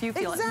us if you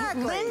feel it.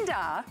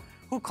 Linda,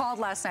 who called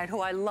last night,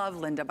 who I love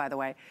Linda, by the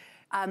way,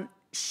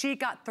 she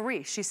got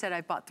 3. She said,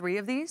 I bought 3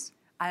 of these.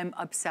 I'm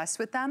obsessed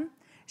with them.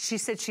 She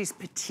said she's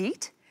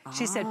petite.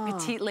 She said,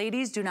 petite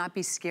ladies, do not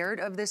be scared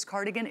of this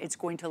cardigan. It's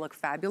going to look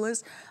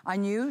fabulous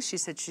on you. She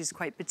said she's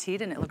quite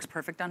petite and it looks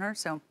perfect on her,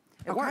 so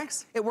it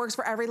works. It works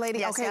for every lady.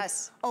 Yes, okay,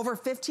 yes. Over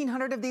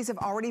 1,500 of these have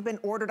already been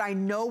ordered. I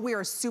know we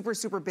are super,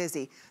 super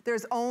busy.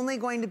 There's only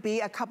going to be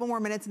a couple more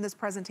minutes in this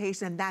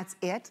presentation and that's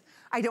it.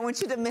 I don't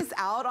want you to miss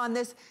out on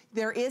this.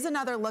 There is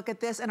another look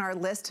at this in our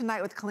list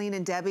tonight with Colleen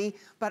and Debbie,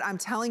 but I'm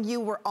telling you,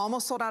 we're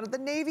almost sold out of the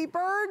navy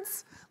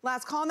birds.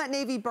 Last call on that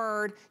navy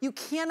bird. You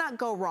cannot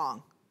go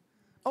wrong.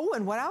 Oh,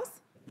 and what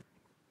else?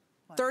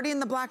 What? 30 in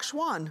the black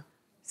swan.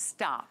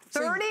 Stop.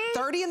 30?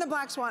 30 in the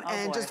black swan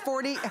and just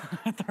 40.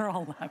 They're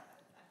all left.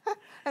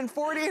 And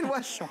 40 in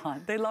what?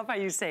 Swan. They love how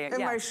you say it.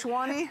 And my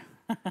Schwanny.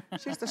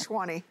 She's the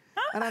Schwanny.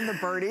 And I'm the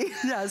birdie.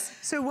 Yes.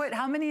 So what,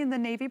 how many in the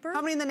navy bird?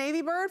 How many in the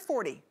navy bird?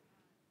 40.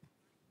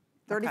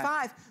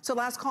 35. Okay. So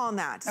last call on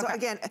that. So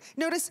again,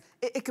 notice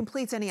it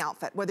completes any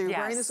outfit, whether you're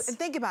wearing this, and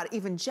think about it,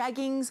 even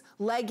jeggings,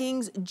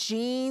 leggings,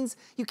 jeans,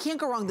 you can't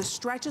go wrong. The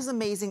stretch is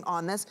amazing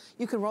on this.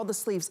 You can roll the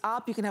sleeves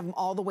up. You can have them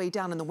all the way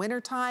down in the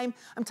wintertime.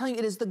 I'm telling you,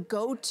 it is the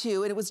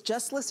go-to, and it was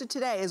just listed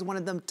today as one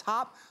of the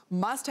top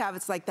must-have.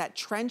 It's like that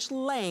trench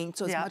length,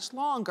 so it's much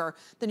longer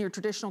than your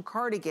traditional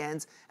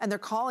cardigans, and they're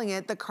calling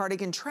it the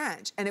cardigan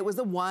trench. And it was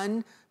the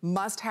one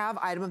must-have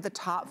item of the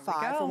top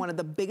 5 for one of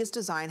the biggest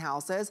design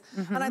houses.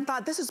 And I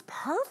thought, this is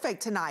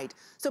perfect tonight.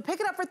 So pick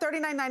it up for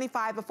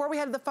 $39.95. Before we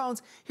head to the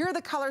phones, here are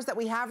the colors that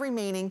we have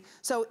remaining.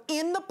 So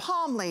in the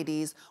palm,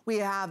 ladies, we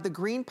have the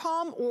green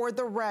palm or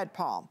the red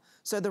palm.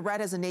 So the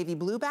red has a navy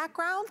blue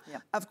background.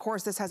 Of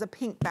course, this has a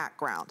pink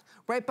background.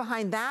 Right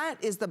behind that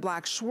is the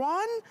black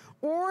swan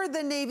or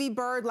the navy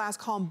bird. Last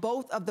call on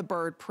both of the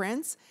bird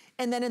prints.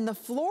 And then in the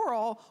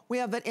floral, we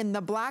have it in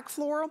the black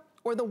floral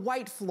or the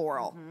white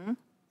floral.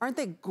 Aren't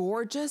they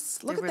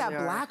gorgeous? Look at that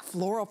black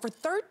floral for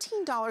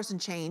 $13 and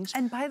change.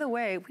 And by the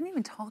way, we didn't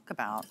even talk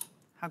about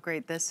how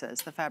great this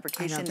is. The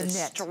fabrication, the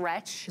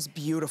stretch. It's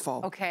beautiful.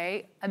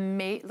 Okay,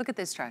 look at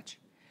this stretch.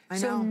 I know.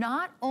 So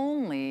not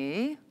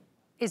only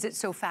is it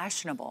so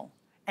fashionable,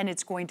 and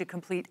it's going to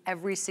complete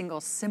every single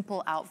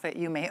simple outfit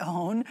you may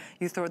own,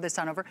 you throw this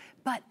on over,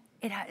 but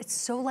it's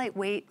so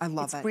lightweight, I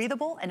love it. It's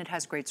breathable, and it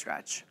has great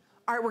stretch.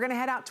 All right, we're gonna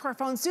head out to our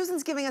phone.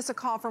 Susan's giving us a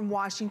call from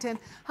Washington.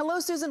 Hello,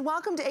 Susan,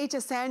 welcome to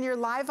HSN. You're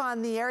live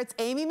on the air. It's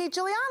Amy, meet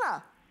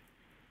Giuliana.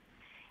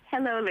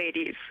 Hello,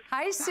 ladies.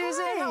 Hi,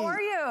 Susan, how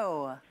are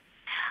you?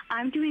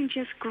 I'm doing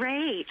just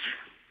great.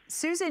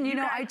 Susan, you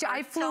know,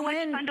 I flew so much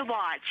in. fun to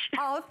watch.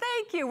 Oh,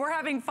 thank you. We're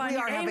having fun.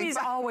 Amy's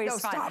always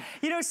fun. Stop.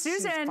 You know,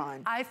 Susan,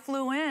 I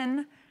flew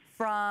in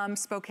from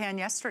Spokane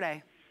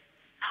yesterday.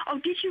 Oh,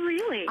 did you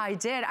really? I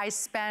did. I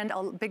spent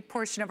a big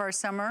portion of our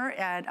summer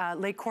at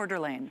Lake Coeur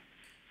d'Alene.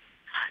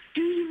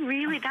 Do you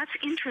really? That's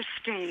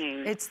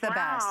interesting. It's the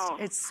best.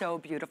 It's so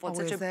beautiful. It's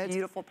such a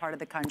beautiful part of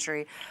the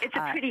country. It's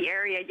a pretty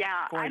area,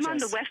 yeah. Gorgeous. I'm on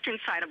the western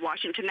side of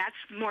Washington. That's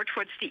more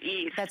towards the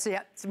east. That's,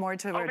 it's more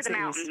towards over the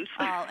mountains. East.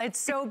 Oh, it's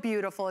so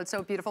beautiful. It's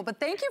so beautiful. But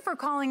thank you for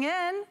calling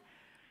in.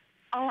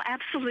 Oh,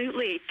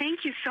 absolutely.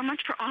 Thank you so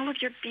much for all of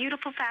your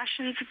beautiful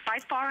fashions. By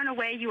far and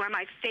away, you are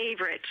my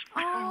favorite.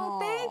 Oh,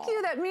 thank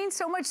you. That means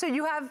so much. So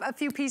you have a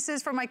few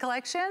pieces from my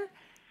collection?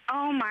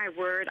 Oh, my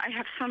word. I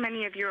have so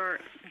many of your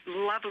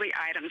lovely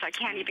items. I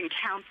can't even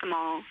count them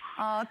all.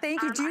 Oh,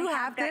 thank you. Do you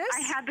have this?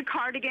 I have the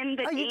cardigan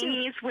that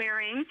Amy is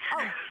wearing.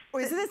 Oh,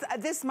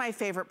 this is my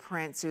favorite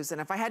print, Susan.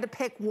 If I had to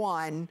pick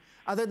one,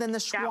 other than the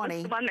Schwanny. That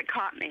was the one that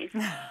caught me.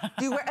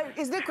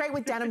 Isn't it great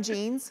with denim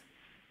jeans?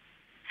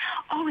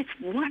 Oh, it's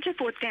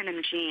wonderful with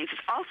denim jeans.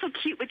 It's also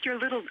cute with your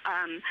little,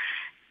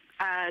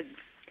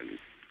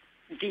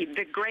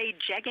 the gray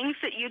jeggings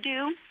that you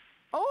do.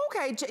 Oh,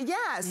 okay.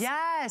 Yes.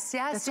 Yes, yes,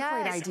 That's a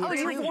great idea. Oh,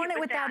 you've worn it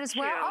with that as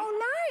well?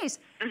 Oh, nice.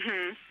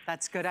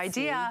 That's a good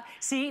idea.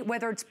 See,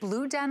 whether it's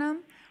blue denim,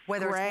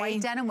 whether it's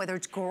white denim, whether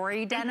it's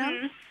gray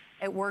denim,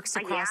 it works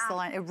across the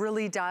line. It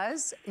really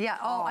does. Yeah.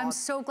 Oh, I'm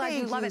so glad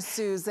you love it.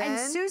 Susan.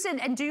 And Susan,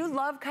 and do you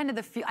love kind of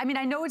the feel? I mean,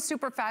 I know it's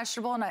super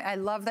fashionable, and I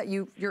love that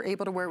you're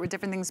able to wear it with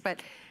different things,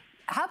 but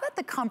how about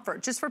the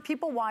comfort? Just for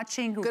people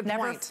watching who've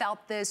never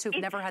felt this, who've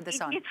never had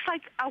this on. It's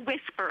like a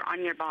whisper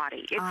on your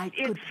body.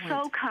 It's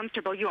so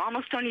comfortable. You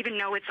almost don't even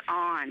know it's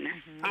on.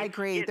 I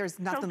agree. There's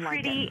nothing like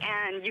it. It's so pretty,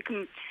 and you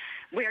can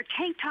wear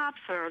tank tops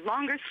or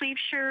longer sleeve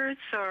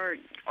shirts or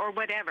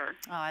whatever.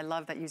 Oh, I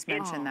love that you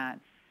mentioned that.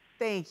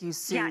 Thank you,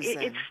 Susan. Yeah,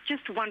 it's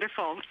just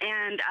wonderful.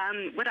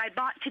 And what I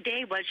bought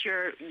today was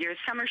your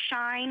Summer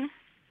Shine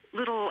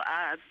little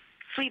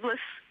sleeveless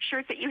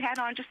shirt that you had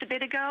on just a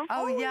bit ago.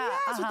 Oh yeah,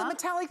 yes, with the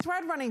metallic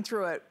thread running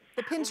through it.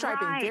 The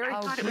pinstriping, very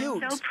I thought cute.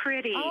 it was so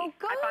pretty. Oh,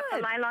 good. I bought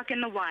the lilac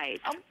and the white.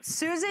 Oh,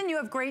 Susan, you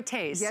have great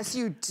taste. Yes,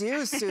 you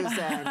do,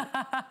 Susan. All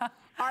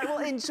right, well,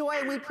 enjoy,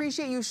 and we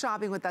appreciate you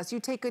shopping with us. You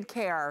take good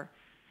care.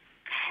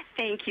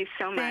 Thank you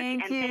so much.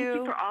 Thank Thank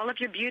you for all of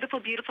your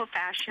beautiful, beautiful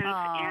fashions,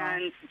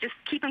 and just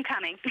keep them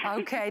coming.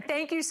 Okay,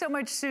 thank you so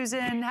much,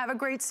 Susan. Have a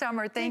great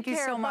summer. Thank you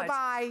so much.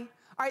 Bye-bye.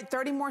 All right,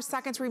 30 more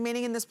seconds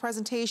remaining in this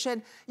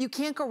presentation. You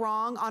can't go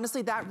wrong.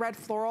 Honestly, that red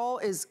floral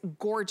is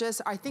gorgeous.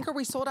 I think, are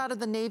we sold out of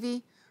the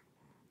navy?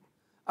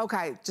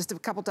 Okay, just a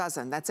couple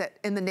dozen. That's it.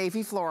 In the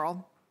navy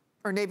floral,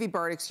 or navy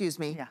bird, excuse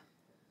me. Yeah.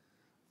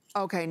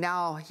 Okay,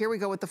 now here we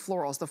go with the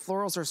florals. The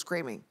florals are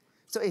screaming.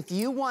 So if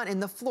you want in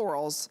the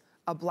florals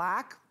a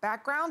black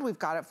background, we've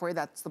got it for you.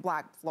 That's the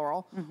black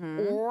floral.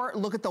 Or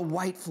look at the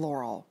white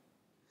floral.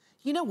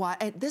 You know what?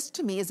 This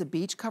to me is a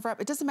beach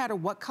cover-up. It doesn't matter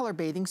what color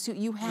bathing suit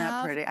you have.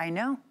 Not pretty. I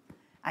know.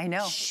 I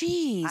know.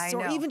 Jeez.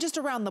 Or even just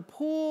around the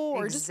pool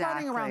or just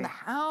running around the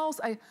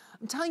house. I'm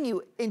telling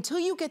you, until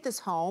you get this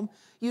home,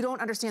 you don't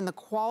understand the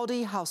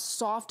quality, how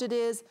soft it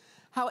is,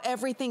 how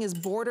everything is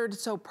bordered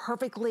so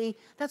perfectly.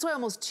 That's why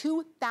almost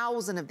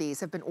 2,000 of these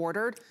have been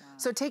ordered. Wow.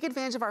 So take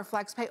advantage of our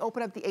FlexPay,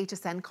 open up the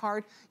HSN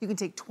card. You can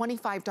take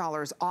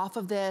 $25 off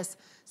of this.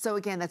 So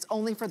again, that's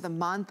only for the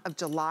month of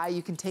July.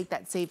 You can take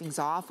that savings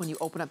off when you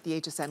open up the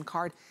HSN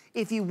card.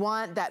 If you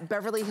want that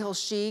Beverly Hills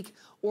chic,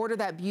 order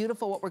that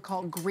beautiful, what we're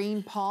calling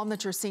green palm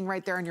that you're seeing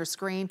right there on your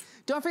screen.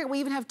 Don't forget, we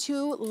even have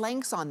 2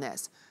 lengths on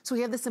this. So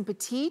we have this in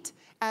petite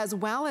as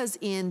well as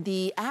in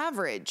the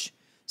average.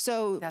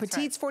 So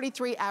petite's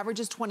 43, average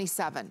is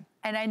 27.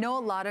 And I know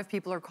a lot of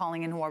people are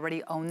calling in who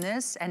already own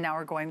this and now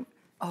are going,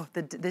 oh,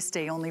 this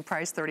day only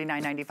price,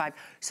 $39.95.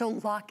 So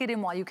lock it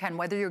in while you can,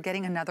 whether you're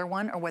getting another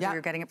one or whether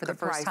you're getting it for the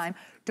first time.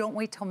 Don't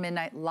wait till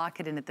midnight, lock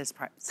it in at this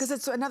price. Because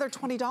it's another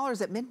 $20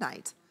 at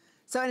midnight.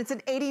 So, and it's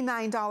an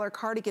 $89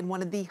 cardigan,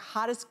 one of the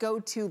hottest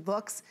go-to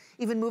looks,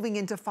 even moving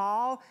into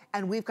fall,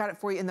 and we've got it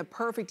for you in the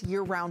perfect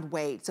year-round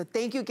weight. So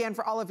thank you again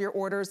for all of your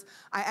orders.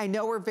 I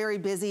know we're very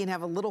busy and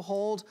have a little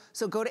hold,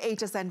 so go to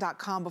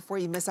hsn.com before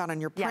you miss out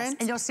on your print. Yes,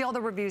 and you'll see all the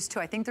reviews too.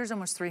 I think there's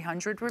almost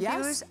 300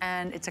 reviews,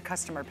 and it's a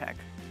customer pick.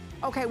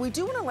 Okay, we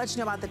do want to let you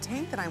know about the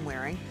tank that I'm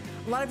wearing.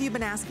 A lot of you have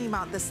been asking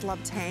about this slub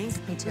tank.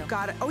 Me too. We've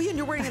got it. Oh yeah, and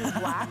you're wearing it in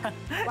black,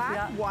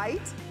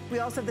 white. We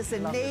also have this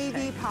in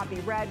navy, poppy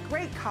red,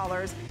 great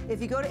colors.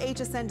 If you go to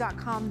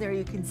hsn.com, there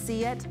you can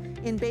see it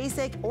in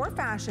basic or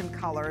fashion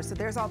colors. So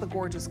there's all the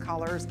gorgeous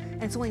colors,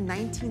 and it's only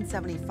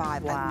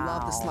 $19.75. Wow. I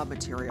love the slub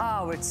material.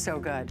 Oh, it's so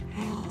good.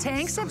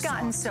 Tanks have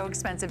gotten so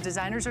expensive.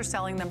 Designers are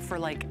selling them for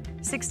like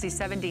 $60,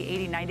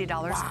 $70, $80,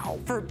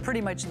 $90 for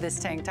pretty much this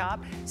tank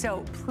top.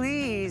 So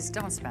please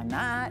don't spend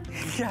that.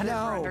 Get it for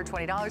under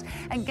 $20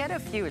 and get a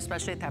few,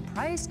 especially at that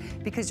price,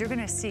 because you're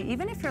gonna see,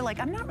 even if you're like,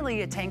 I'm not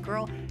really a tank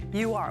girl,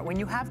 you are. When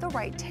you have the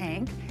right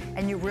tank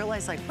and you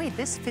realize like, wait,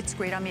 this fits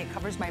great on me. It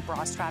covers my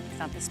bra strap. It's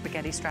not the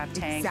spaghetti strap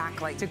tank.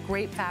 Exactly. It's a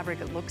great fabric.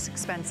 It looks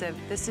expensive.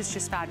 This is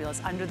just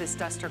fabulous. Under this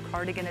duster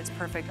cardigan, it's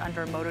perfect.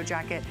 Under a moto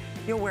jacket,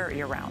 you'll wear it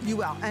year round. You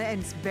will, and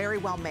it's very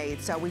well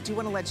made. So we do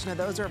want to let you know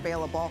those are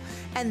available.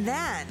 And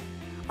then,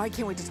 I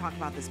can't wait to talk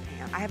about this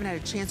pant. I haven't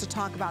had a chance to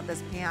talk about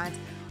this pant.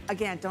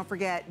 Again, don't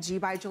forget, G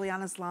by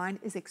Giuliana's line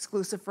is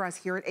exclusive for us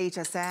here at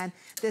HSN.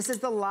 This is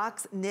the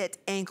Luxe Knit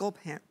Ankle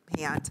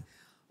Pant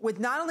with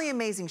not only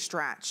amazing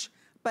stretch,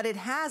 but it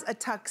has a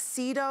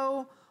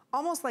tuxedo,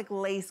 almost like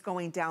lace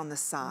going down the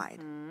side.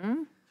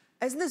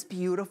 Isn't this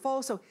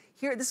beautiful? So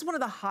here, this is one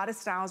of the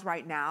hottest styles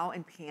right now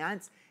in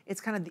pants.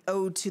 It's kind of the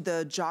ode to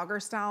the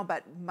jogger style,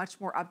 but much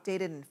more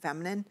updated and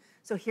feminine.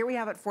 So here we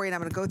have it for you, and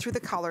I'm gonna go through the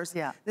colors.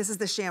 Yeah. This is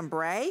the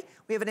chambray.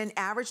 We have it in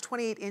average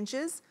 28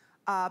 inches,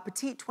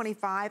 petite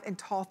 25, and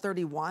tall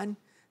 31.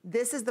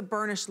 This is the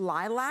burnished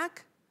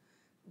lilac.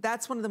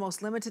 That's one of the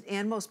most limited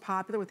and most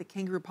popular with the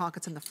kangaroo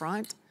pockets in the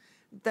front.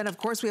 Then of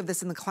course we have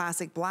this in the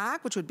classic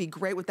black, which would be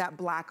great with that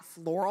black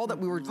floral that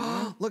we were,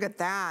 look at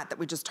that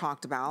we just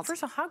talked about.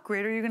 First of all, how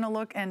great are you gonna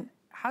look, and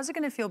how's it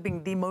gonna feel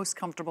being the most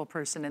comfortable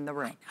person in the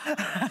room?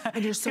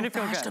 And you're so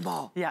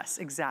fashionable. Yes,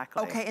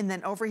 exactly. Okay, and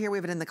then over here we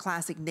have it in the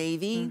classic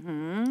navy.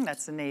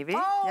 That's the navy.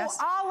 Oh, yes.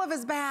 olive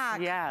is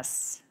back.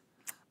 Yes.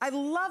 I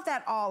love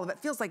that olive. It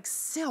feels like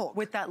silk.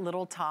 With that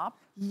little top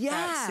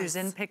that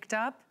Susan picked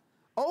up.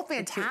 Oh,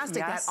 fantastic.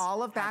 Yes. That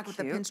olive back with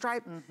the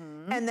pinstripe.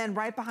 And then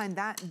right behind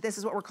that, this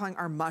is what we're calling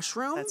our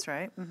mushroom. That's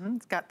right.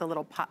 It's got the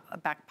little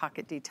back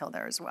pocket detail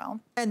there as well.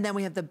 And then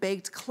we have the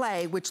baked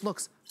clay, which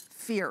looks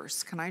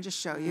fierce. Can I just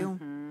show you?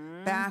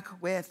 Back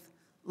with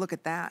Look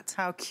at that.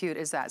 How cute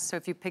is that? So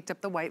if you picked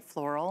up the white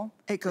floral,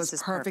 it goes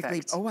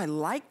perfectly. Perfect. Oh, I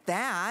like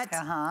that.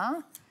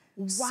 Uh-huh.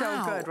 Wow.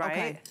 So good, right?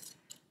 Okay.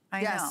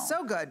 I yes, know.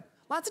 so good.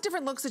 Lots of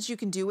different looks that you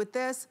can do with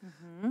this.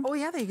 Oh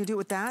yeah, you can do it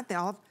with that.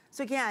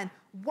 So again,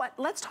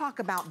 let's talk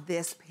about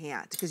this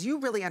pant, because you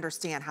really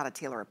understand how to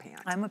tailor a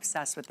pant. I'm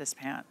obsessed with this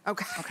pant.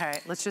 Okay. Okay,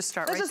 let's just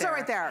start let's right just there. start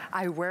right there.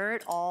 I wear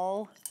it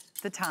all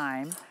the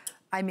time.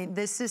 I mean,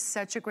 this is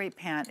such a great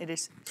pant. It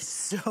is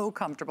so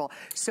comfortable,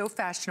 so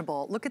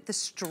fashionable. Look at the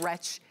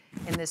stretch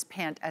in this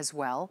pant as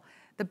well.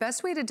 The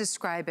best way to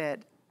describe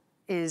it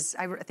is,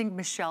 I think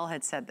Michelle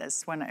had said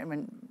this when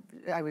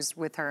I was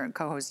with her and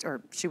co-host,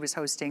 or she was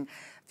hosting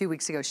a few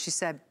weeks ago. She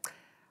said,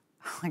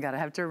 oh my God, I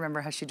have to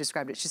remember how she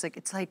described it. She's like,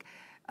 it's like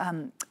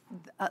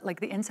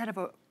the inside of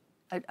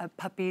a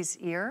puppy's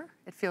ear.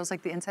 It feels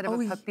like the inside of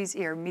a puppy's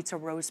ear meets a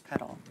rose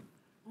petal.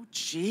 Oh,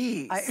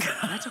 geez.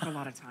 That took a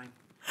lot of time.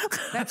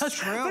 That's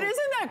true. But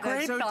isn't that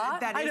great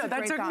thought? That is I know,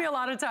 that took me a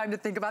lot of time to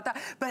think about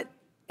that. But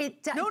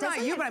no,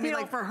 not you, but I mean,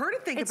 like, for her to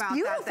think about that.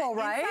 It's beautiful,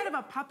 right? Inside of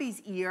a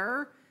puppy's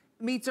ear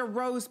meets a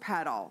rose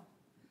petal.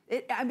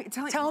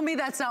 Tell me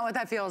that's not what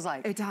that feels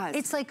like. It does.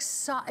 It's like,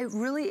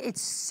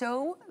 it's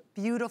so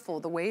beautiful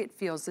the way it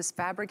feels. This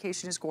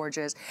fabrication is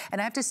gorgeous. And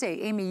I have to say,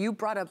 Amy, you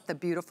brought up the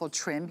beautiful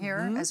trim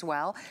here as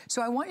well.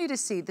 So I want you to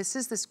see, this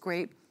is this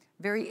great,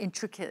 very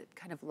intricate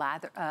kind of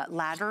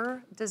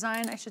ladder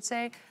design, I should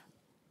say.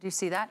 Do you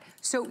see that?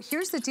 So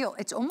here's the deal.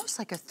 It's almost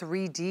like a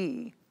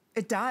 3D.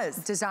 It does.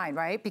 Design,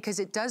 right? Because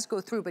it does go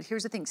through, but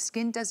here's the thing,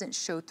 skin doesn't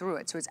show through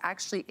it. So it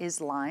actually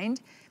is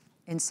lined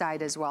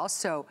inside as well.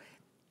 So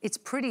it's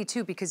pretty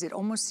too, because it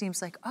almost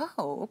seems like,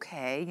 oh,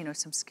 okay, you know,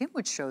 some skin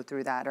would show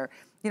through that, or,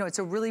 you know, it's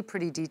a really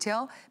pretty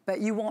detail,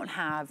 but you won't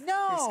have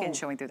the skin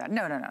showing through that.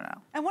 No, no, no,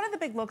 no. And one of the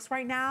big looks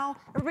right now,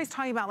 everybody's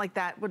talking about like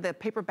that with the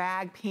paper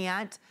bag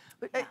pant.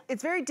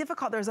 It's very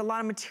difficult. There's a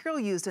lot of material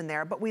used in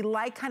there, but we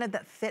like kind of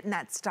that fit and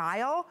that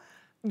style.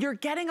 You're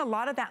getting a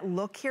lot of that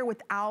look here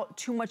without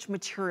too much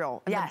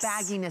material and the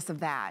bagginess of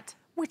that.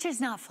 Which is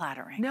not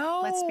flattering.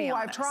 No, let's be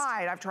honest.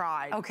 I've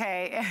tried.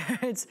 Okay,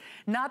 it's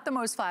not the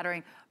most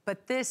flattering,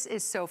 but this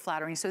is so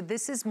flattering. So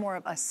this is more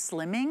of a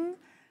slimming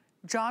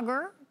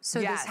jogger. So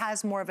this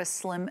has more of a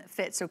slim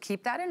fit. So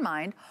keep that in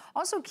mind.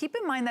 Also keep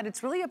in mind that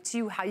it's really up to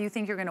you how you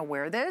think you're gonna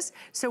wear this.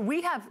 So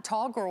we have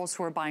tall girls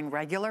who are buying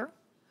regular.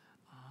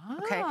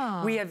 Okay,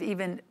 we have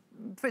even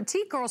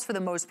petite girls for the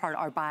most part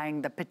are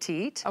buying the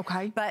petite.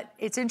 Okay. But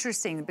it's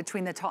interesting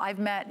between the tall, I've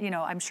met, you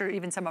know, I'm sure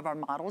even some of our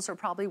models are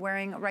probably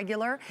wearing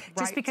regular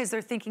just because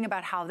they're thinking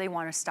about how they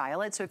want to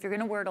style it. So if you're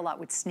going to wear it a lot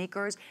with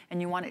sneakers and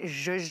you want it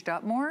zhuzhed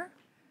up more,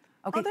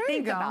 okay,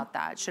 think about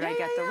that. Should I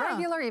get the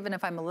regular, even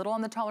if I'm a little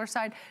on the taller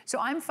side? So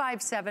I'm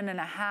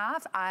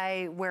 5'7.5".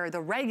 I wear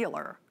the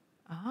regular.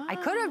 I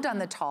could have done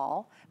the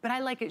tall, but I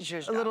like it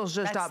zhuzhed up. A little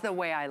zhuzhed up. That's the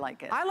way I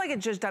like it. I like it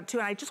zhuzhed up too,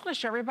 and I just want to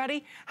show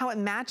everybody how it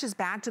matches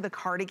back to the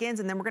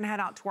cardigans, and then we're going to head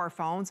out to our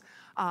phones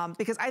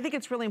because I think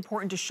it's really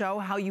important to show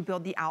how you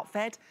build the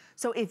outfit.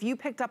 So if you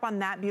picked up on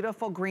that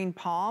beautiful green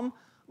palm,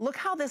 look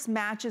how this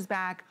matches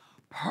back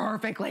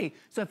perfectly.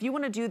 So if you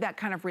want to do that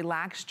kind of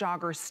relaxed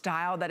jogger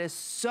style that is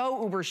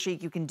so uber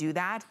chic, you can do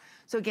that.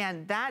 So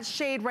again, that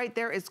shade right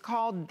there is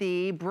called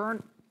the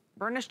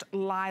burnished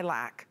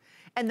lilac.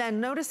 And then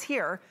notice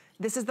here,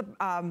 this is the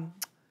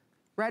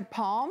red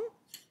palm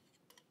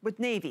with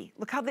navy.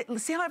 Look how,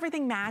 see how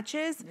everything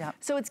matches? Yep.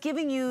 So it's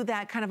giving you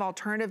that kind of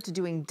alternative to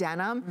doing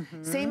denim.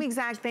 Same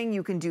exact thing,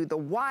 you can do the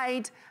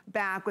white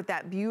back with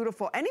that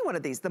beautiful, any one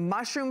of these, the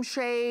mushroom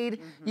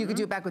shade. You could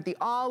do it back with the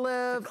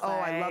olive. Oh,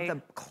 I love the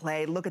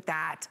clay, look at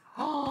that.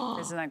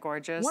 Isn't that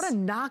gorgeous? What a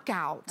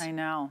knockout. I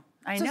know.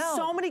 I know.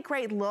 So many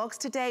great looks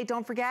today.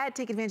 Don't forget,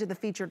 take advantage of the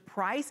featured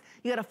price.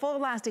 You got a full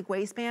elastic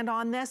waistband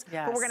on this.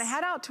 Yes. But we're gonna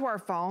head out to our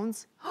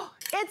phones.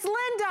 It's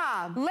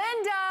Linda.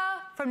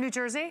 Linda from New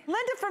Jersey.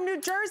 Linda from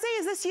New Jersey,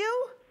 is this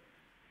you?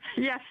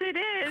 Yes, it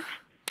is.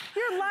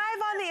 You're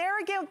live on the air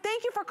again.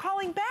 Thank you for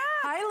calling back.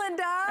 Hi,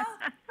 Linda.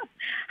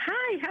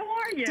 Hi, how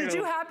are you? Did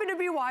you happen to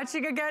be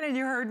watching again and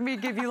you heard me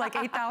give you like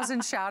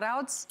 8,000 shout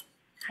outs?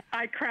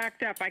 I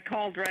cracked up. I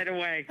called right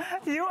away.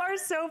 You are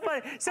so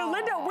funny. So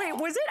Linda, wait,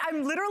 was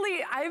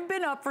it, I've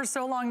been up for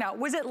so long now.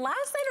 Was it last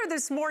night or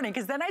this morning?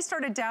 Because then I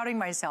started doubting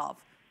myself.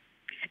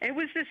 It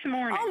was this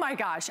morning. Oh my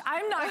gosh,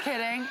 I'm not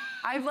kidding.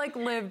 I've like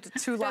lived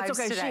 2 lives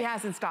okay, today. she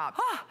hasn't stopped.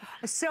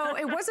 So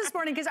it was this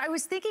morning because I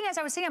was thinking as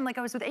I was saying,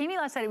 I was with Amy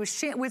last night, it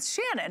was with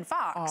Shannon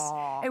Fox.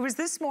 It was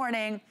this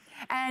morning.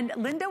 And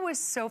Linda was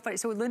so funny.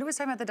 So Linda was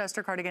talking about the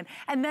duster cardigan.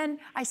 And then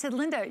I said,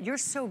 Linda, you're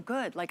so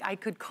good. Like I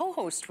could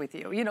co-host with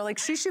you. You know, like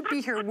she should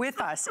be here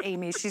with us,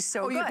 Amy. She's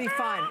so good. You'd be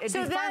fun.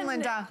 It'd be fun,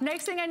 Linda.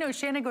 Next thing I know,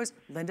 Shannon goes,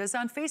 Linda's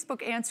on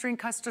Facebook answering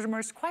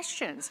customers'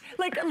 questions.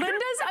 Like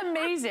Linda's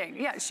amazing.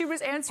 Yeah, she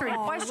was answering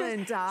questions.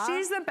 Linda.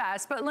 She's the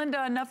best. But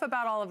Linda, enough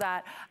about all of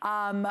that.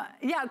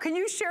 Yeah, can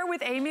you share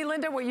with Amy,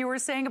 Linda, what you were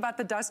saying about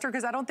the duster?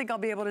 Because I don't think I'll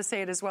be able to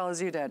say it as well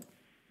as you did.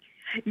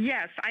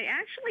 Yes, I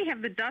actually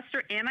have the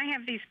duster and I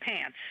have these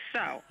pants.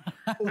 So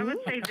I would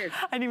say this.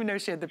 I didn't even know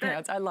she had the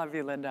pants. I love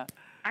you, Linda.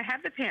 I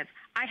have the pants.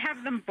 I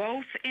have them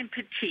both in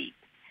petite.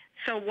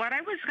 So what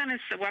I was going to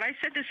say, what I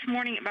said this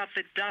morning about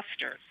the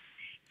dusters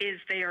is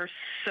they are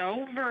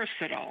so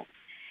versatile,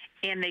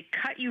 and they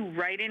cut you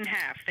right in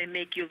half. They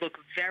make you look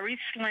very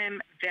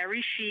slim,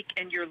 very chic,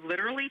 and you're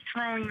literally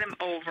throwing them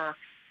over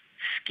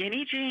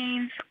skinny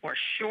jeans or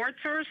shorts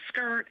or a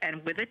skirt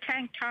and with a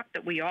tank top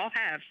that we all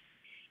have.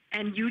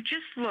 And you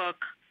just look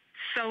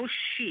so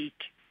chic,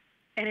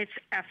 and it's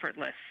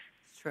effortless.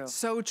 It's true.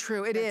 So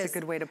true, it is. That's a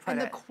good way to put it.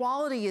 And the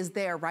quality is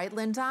there, right,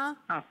 Linda?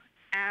 Oh,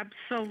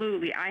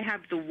 absolutely. I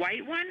have the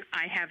white one,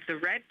 I have the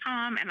red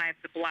palm, and I have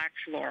the black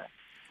floral.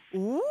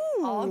 Ooh.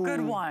 All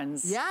good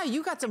ones. Yeah,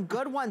 you got some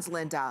good ones,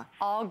 Linda.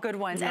 All good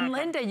ones. And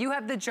Linda, you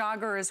have the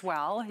jogger as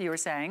well, you were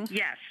saying?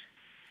 Yes.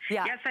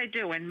 Yeah. Yes, I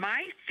do. And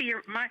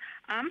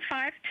I'm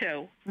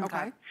 5'2".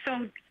 Okay.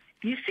 So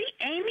you see,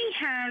 Amy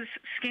has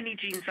skinny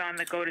jeans on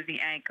that go to the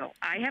ankle.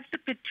 I have the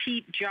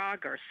petite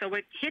jogger, so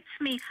it hits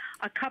me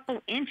a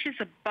couple inches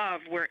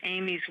above where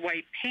Amy's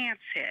white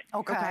pants hit.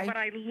 Okay. But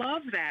I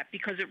love that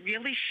because it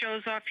really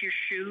shows off your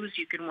shoes.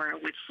 You can wear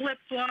it with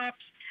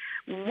flip-flops,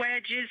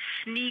 wedges,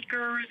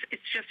 sneakers.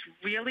 It's just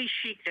really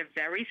chic. They're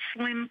very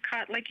slim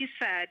cut, like you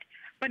said,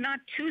 but not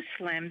too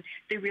slim.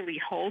 They really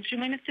hold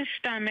you in at the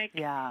stomach.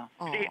 Yeah.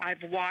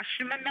 I've washed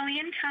them a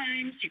million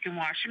times. You can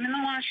wash them in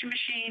the washing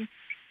machine,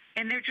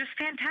 and they're just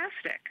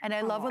fantastic. And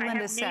I love what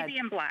Linda said. I have navy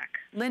and black.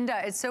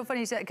 Linda, it's so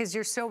funny you said, because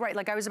you're so right.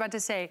 Like I was about to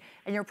say,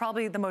 and you're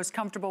probably the most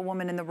comfortable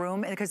woman in the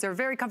room, because they're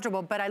very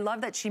comfortable, but I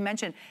love that she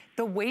mentioned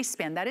the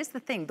waistband. That is the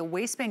thing. The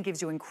waistband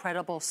gives you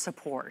incredible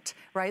support.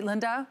 Right,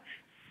 Linda?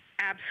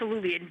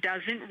 Absolutely. It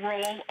doesn't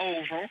roll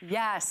over.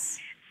 Yes.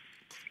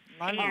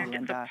 Love you, And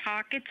Linda. the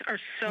pockets are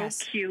so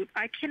cute.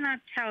 I cannot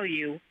tell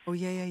you. Oh,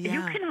 yeah.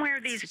 You can wear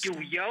these, do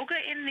yoga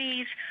in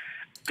these,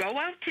 go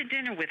out to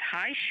dinner with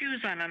high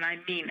shoes on, and I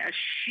mean a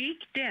chic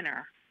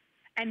dinner,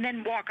 and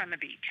then walk on the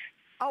beach.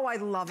 Oh, I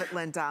love it,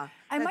 Linda.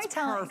 That's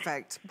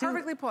perfect.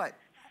 Perfectly put.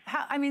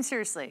 I mean,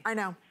 seriously. I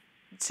know.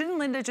 Shouldn't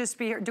Linda just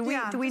be here? Do we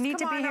need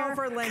to be here? Come on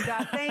over,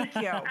 Linda. Thank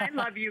you. I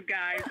love you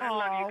guys. I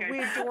love you guys.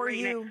 We adore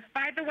you.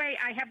 By the way,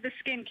 I have the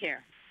skincare.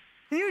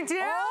 You do?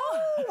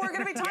 Oh, we're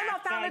going to be talking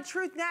about Found in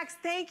Truth next.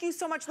 Thank you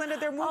so much, Linda.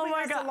 They're moving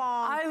us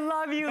along. I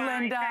love you, Bye.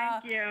 Linda.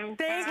 Thank you.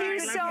 Thank you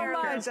so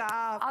much.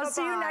 I'll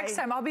see you next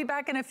time. I'll be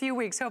back in a few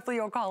weeks. Hopefully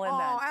you'll call in then.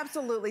 Oh,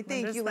 absolutely.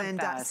 Thank you,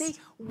 Linda. Best. See,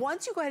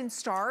 once you go ahead and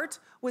start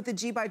with the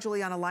G by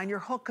Giuliana line, you're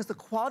hooked because the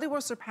quality will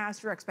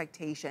surpass your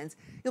expectations.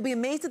 You'll be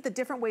amazed at the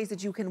different ways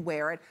that you can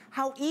wear it,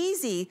 how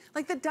easy,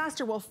 like the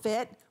duster will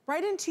fit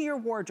right into your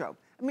wardrobe.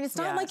 I mean, it's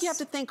not like you have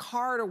to think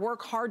hard or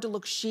work hard to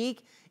look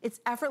chic. It's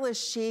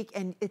effortless chic,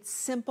 and it's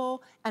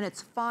simple, and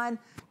it's fun.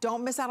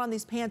 Don't miss out on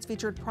these pants,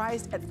 featured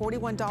priced at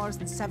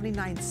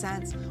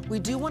 $41.79. We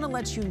do want to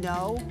let you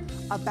know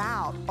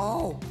about,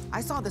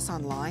 I saw this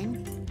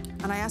online,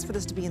 and I asked for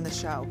this to be in the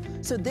show.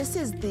 So this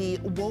is the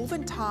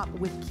woven top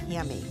with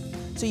cami.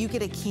 So you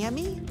get a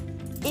cami,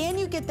 and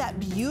you get that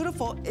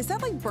beautiful, is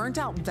that like burnt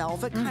out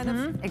velvet kind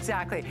of?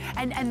 Exactly.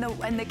 And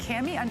the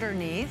cami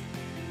underneath,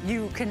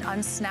 you can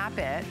unsnap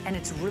it, and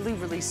it's really,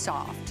 really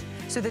soft.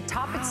 So the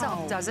top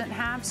itself doesn't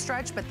have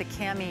stretch, but the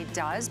cami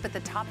does, but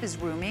the top is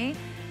roomy.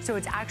 So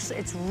it's actually,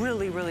 it's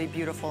really, really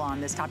beautiful on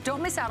this top.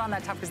 Don't miss out on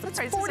that top, because the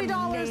price is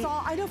 $40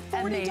 off. I know,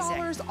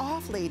 $40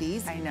 off,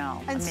 ladies. I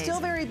know, And still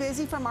very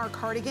busy from our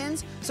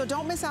cardigans. So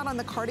don't miss out on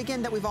the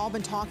cardigan that we've all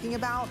been talking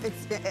about.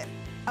 It's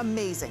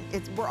amazing.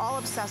 We're all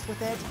obsessed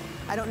with it.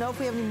 I don't know if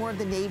we have any more of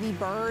the navy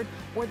bird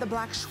or the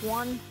black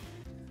swan.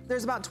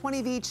 There's about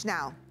 20 of each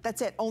now.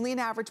 That's it. Only an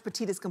average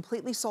petite is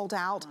completely sold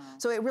out.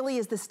 So it really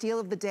is the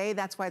steal of the day.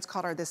 That's why it's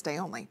called our This Day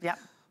Only. Yep.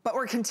 But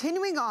we're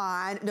continuing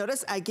on.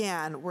 Notice,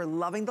 again, we're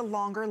loving the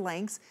longer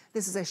lengths.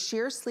 This is a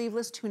sheer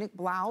sleeveless tunic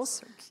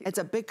blouse. So it's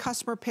a big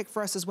customer pick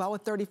for us as well,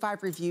 with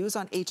 35 reviews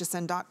on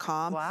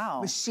hsn.com. Wow.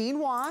 Machine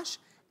wash,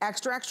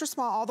 extra, extra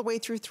small, all the way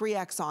through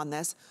 3X on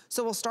this.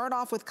 So we'll start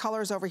off with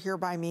colors over here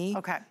by me.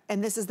 Okay.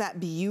 And this is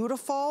that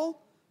beautiful,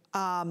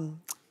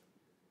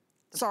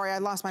 sorry, I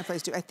lost my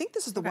place too. I think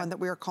this is the one that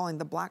we are calling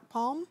the black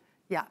palm.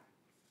 Yeah.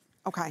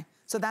 Okay,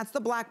 so that's the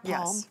black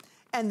palm. Yes.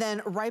 And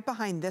then right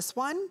behind this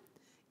one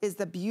is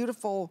the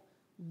beautiful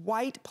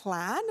white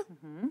plaid.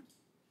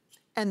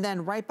 And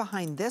then right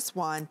behind this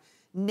one,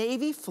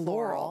 navy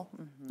floral.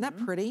 Isn't that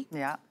pretty?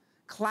 Yeah.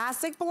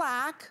 Classic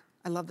black.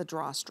 I love the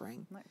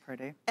drawstring. Not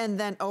pretty. And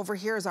then over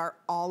here is our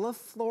olive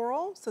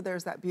floral. So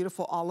there's that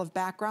beautiful olive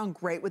background.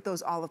 Great with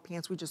those olive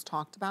pants we just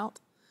talked about.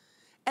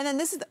 And then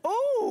this is,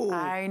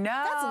 I know.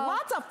 That's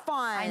lots of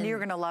fun. I knew you were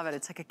gonna love it.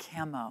 It's like a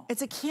camo.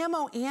 It's a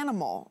camo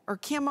animal, or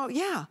camo,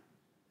 yeah.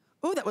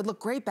 Ooh, that would look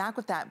great back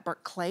with that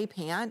clay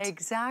pant.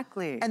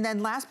 Exactly. And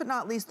then last but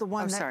not least, the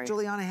one that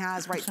Giuliana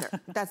has right there.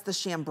 That's the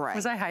chambray.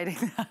 Was I hiding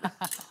that?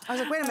 I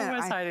was like, wait a minute. I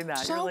was hiding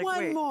that. Show like,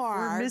 one more.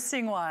 We're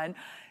missing one.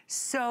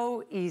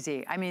 So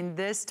easy. I mean,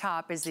 this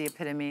top is the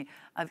epitome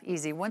of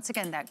easy. Once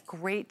again, that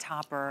great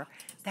topper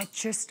that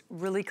just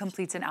really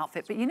completes an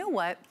outfit. But you know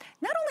what?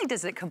 Not only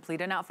does it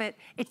complete an outfit,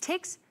 it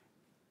takes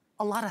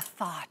a lot of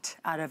thought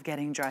out of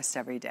getting dressed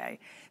every day.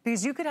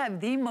 Because you could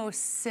have the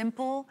most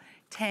simple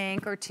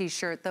tank or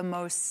t-shirt, the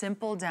most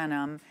simple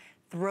denim,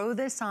 throw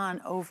this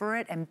on over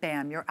it, and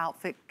bam, your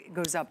outfit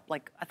goes up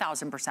like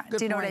 1,000%.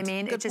 Do you know what I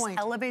mean? Good It just point.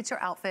 elevates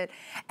your outfit,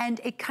 and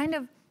it kind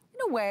of,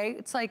 in a way,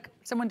 it's like,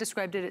 someone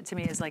described it to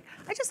me as like,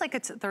 I just like a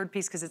third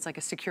piece because it's like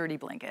a security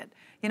blanket.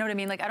 You know what I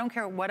mean? Like, I don't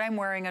care what I'm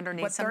wearing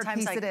underneath. What third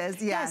piece it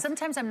is, yeah, yes.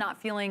 sometimes I'm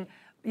not feeling,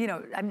 you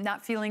know, I'm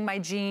not feeling my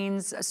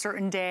jeans a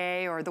certain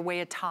day, or the way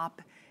a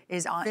top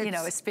is on, you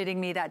know, is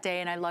fitting me that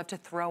day, and I love to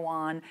throw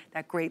on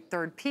that great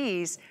third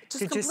piece.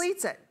 Just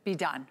completes it. Be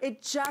done.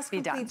 It just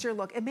completes your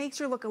look. It makes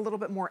your look a little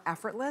bit more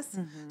effortless.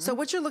 So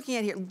what you're looking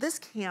at here, this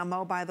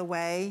camo, by the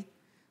way,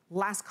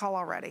 last call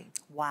already.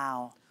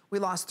 Wow. We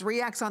lost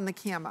 3X on the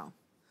camo.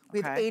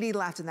 We have 80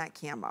 left in that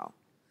camo.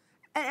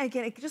 And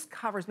again, it just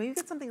covers, maybe you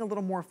get something a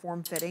little more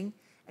form-fitting,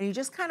 and you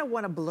just kind of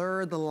want to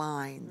blur the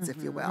lines,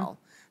 if you will.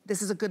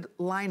 This is a good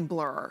line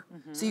blur.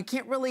 So you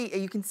can't really,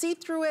 you can see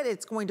through it,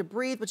 it's going to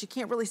breathe, but you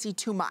can't really see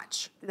too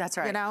much. That's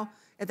right. You know,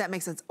 if that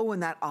makes sense. Oh,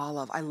 and that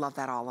olive, I love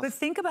that olive. But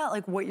think about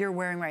like what you're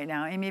wearing right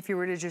now, Amy, if you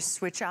were to just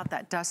switch out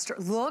that duster.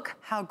 Look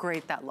how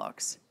great that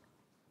looks.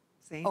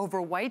 See?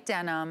 Over white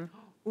denim.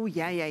 Oh,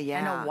 yeah, yeah, yeah.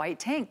 And a white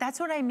tank,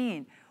 that's what I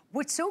mean.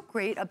 What's so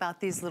great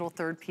about these little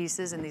third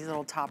pieces and these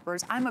little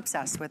toppers, I'm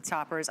obsessed with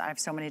toppers. I have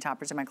so many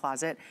toppers in my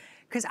closet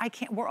because I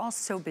can't, we're all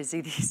so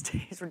busy these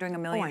days. We're doing a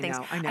million things.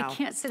 I know. I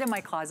can't sit in my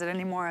closet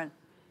anymore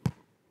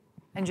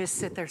and just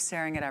sit there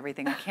staring at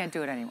everything. I can't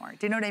do it anymore.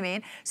 Do you know what I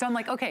mean? So I'm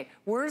like, okay,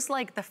 where's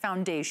like the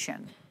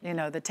foundation? You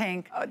know, the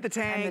tank. The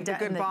tank, the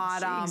good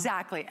bottom.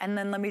 Exactly. And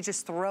then let me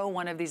just throw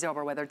one of these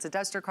over, whether it's a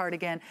duster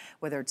cardigan,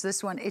 whether it's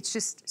this one. It's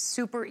just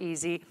super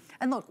easy.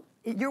 And look,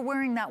 you're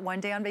wearing that one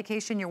day on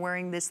vacation, you're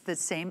wearing this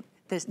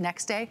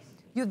next day,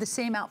 you have the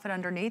same outfit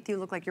underneath, you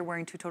look like you're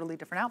wearing two totally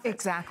different outfits.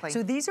 Exactly.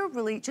 So these are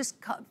really just,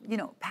 you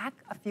know, pack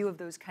a few of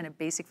those kind of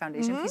basic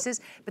foundation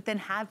pieces, but then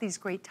have these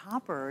great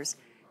toppers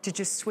to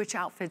just switch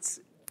outfits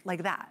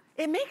like that.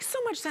 It makes so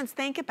much sense,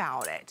 think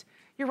about it.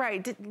 You're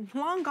right,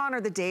 long gone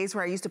are the days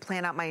where I used to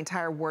plan out my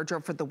entire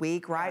wardrobe for the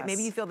week, right? Yes.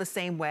 Maybe you feel the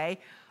same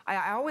way.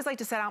 I always like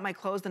to set out my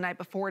clothes the night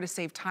before to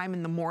save time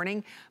in the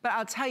morning, but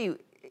I'll tell you,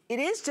 it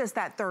is just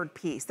that third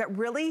piece that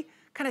really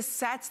kind of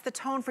sets the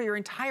tone for your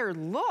entire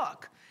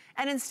look.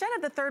 And instead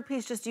of the third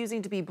piece just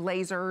using to be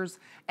blazers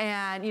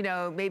and, you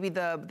know, maybe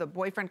the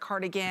boyfriend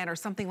cardigan or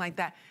something like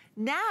that,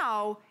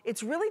 now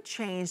it's really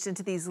changed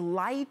into these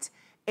light,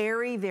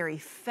 airy, very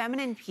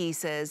feminine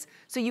pieces,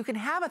 so you can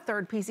have a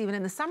third piece even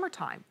in the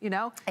summertime, you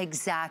know?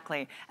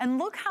 Exactly. And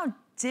look how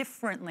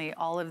differently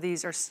all of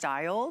these are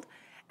styled,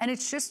 and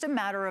it's just a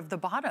matter of the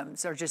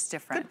bottoms are just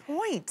different. Good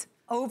point.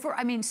 Over,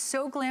 I mean,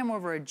 so glam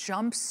over a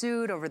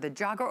jumpsuit, over the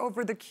jogger,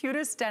 over the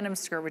cutest denim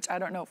skirt, which I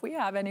don't know if we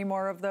have any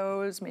more of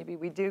those. Maybe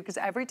we do, because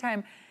every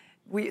time,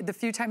 the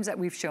few times that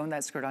we've shown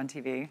that skirt on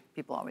TV,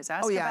 people always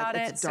ask about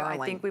it. So I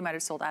think we might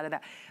have sold out of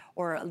that,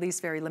 or at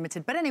least very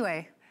limited. But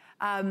anyway,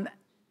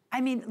 I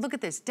mean, look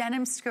at this,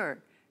 denim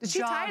skirt, Did she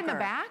tie it in the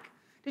back?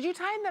 Did you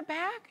tie it in the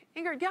back,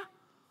 Ingrid? Yeah.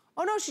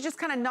 Oh no, she just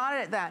kind of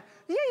nodded at that.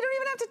 Yeah, you don't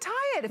even have to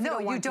tie it if you don't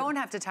want to. No, you don't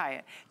have to tie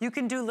it. You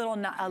can do a little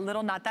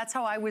knot. That's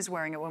how I was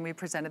wearing it when we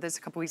presented this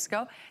a couple weeks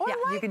ago. Oh, yeah,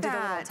 I like you can do the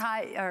that. little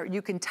tie, or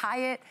you can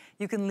tie it.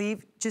 You can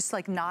leave, just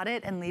like knot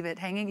it and leave it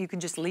hanging. You can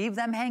just leave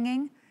them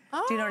hanging.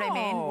 Oh. Do you know what I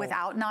mean?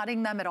 Without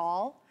knotting them at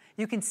all.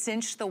 You can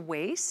cinch the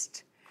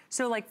waist.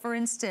 So like for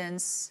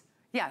instance,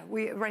 yeah,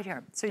 right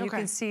here. So you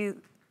can see,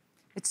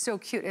 it's so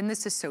cute. And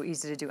this is so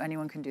easy to do.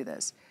 Anyone can do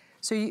this.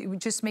 So you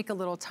just make a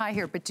little tie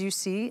here, but do you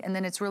see? And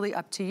then it's really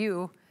up to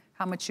you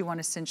how much you want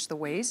to cinch the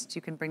waist.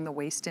 You can bring the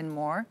waist in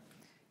more.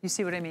 You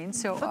see what I mean?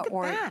 So,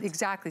 Look at that.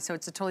 Exactly, so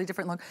it's a totally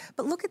different look.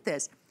 But look at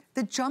this.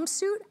 The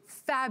jumpsuit,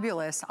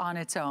 fabulous on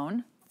its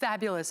own.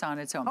 Fabulous on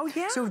its own. Oh,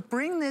 yeah? So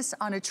bring this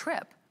on a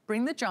trip.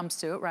 Bring the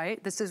jumpsuit,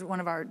 right? This is one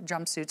of our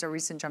jumpsuits, our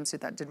recent jumpsuit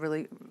that did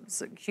really,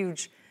 it's a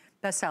huge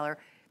bestseller.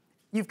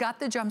 You've got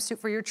the jumpsuit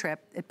for your trip.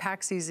 It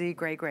packs easy,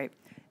 great, great.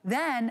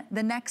 Then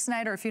the next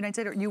night or a few nights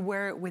later, you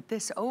wear it with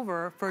this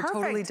over for a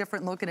totally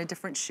different look and a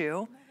different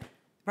shoe.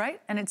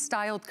 Right? And it's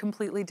styled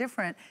completely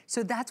different.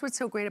 So that's what's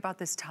so great about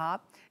this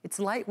top. It's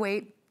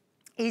lightweight,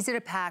 easy to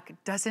pack,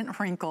 doesn't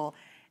wrinkle,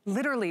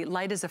 literally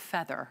light as a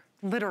feather,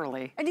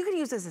 literally. And you could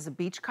use this as a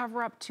beach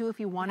cover-up too if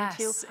you wanted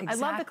to. Exactly. I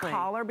love the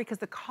collar because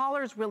the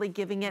collar is really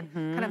giving it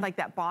kind of like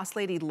that boss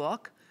lady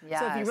look. Yes.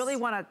 So if you really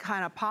want to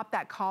kind of pop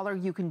that collar,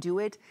 you can do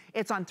it.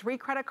 It's on 3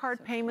 credit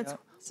card payments.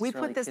 We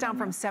put this down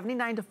from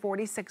 $79 to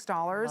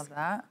 $46. Love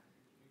that.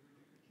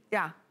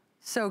 Yeah.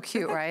 So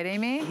cute, right,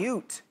 Amy?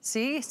 Cute.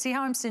 See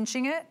how I'm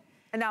cinching it?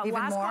 And now Even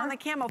last more? call on the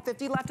camo,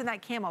 50 left in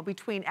that camo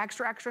between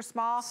extra, extra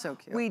small. So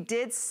cute. We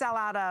did sell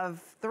out of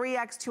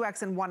 3X,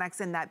 2X, and 1X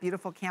in that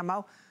beautiful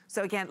camo.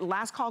 So again,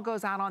 last call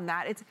goes out on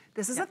that.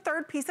 This is a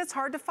third piece that's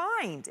hard to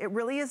find. It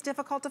really is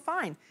difficult to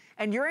find.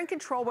 And you're in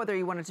control whether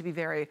you want it to be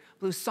very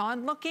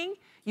blouson looking,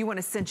 you want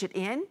to cinch it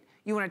in,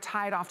 you want to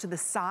tie it off to the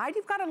side.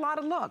 You've got a lot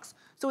of looks.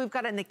 So we've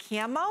got it in the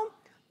camo,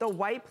 the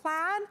white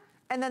plaid,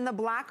 and then the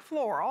black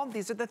floral.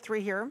 These are the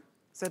 3 here.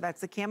 So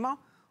that's the camo,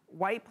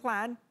 white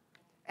plaid,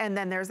 and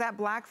then there's that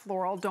black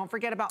floral. Don't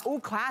forget about,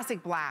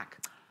 classic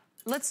black.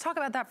 Let's talk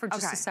about that for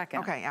just a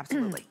second. Okay,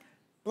 absolutely.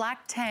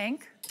 Black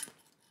tank,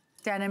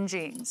 denim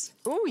jeans.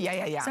 Ooh,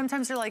 yeah.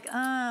 Sometimes you're like,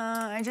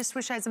 I just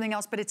wish I had something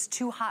else, but it's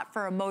too hot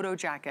for a moto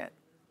jacket.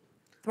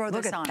 Throw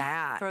this on. Look at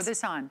that. Throw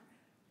this on.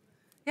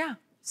 Yeah.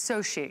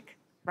 So chic,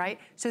 right?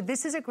 So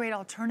this is a great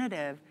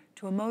alternative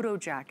to a moto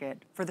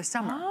jacket for the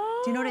summer.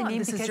 Do you know what I mean?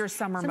 This is your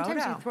summer moto.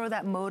 Sometimes you throw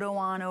that moto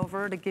on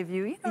over to give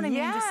you, you know what I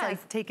mean? Just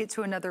like take it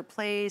to another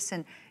place,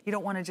 and you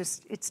don't want to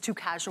just, it's too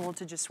casual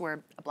to just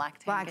wear a black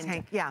tank. Black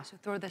tank, yeah. So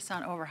throw this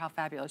on over, how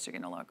fabulous you're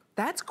gonna look.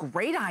 That's a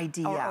great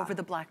idea. Or over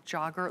the black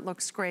jogger, it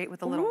looks great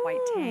with a little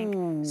white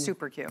tank.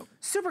 Super cute.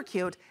 Super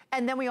cute.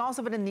 And then we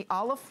also have it in the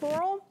olive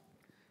floral,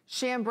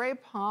 chambray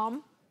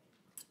palm,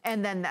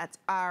 and then that's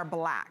our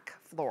black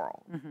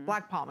floral.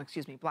 Black palm,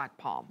 excuse me, black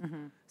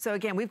palm. So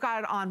again, we've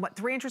got it on, what,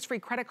 3 interest-free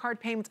credit card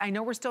payments. I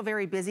know we're still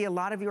very busy. A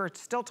lot of you are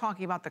still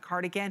talking about the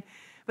cardigan,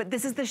 but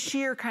this is the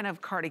sheer kind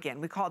of cardigan.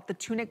 We call it the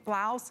tunic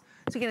blouse.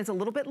 So again, it's a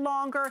little bit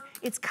longer.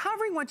 It's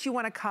covering what you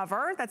want to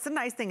cover. That's the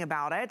nice thing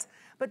about it.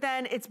 But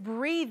then it's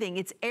breathing,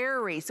 it's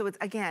airy. So it's,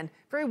 again,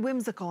 very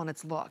whimsical in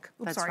its look.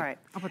 Oops, That's sorry. right.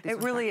 I'll put these It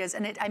really is.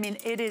 And it, I mean,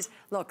 it is,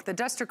 look, the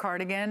duster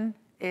cardigan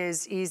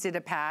is easy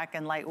to pack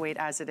and lightweight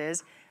as it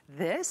is.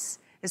 This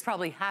is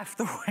probably half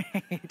the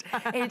weight.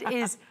 It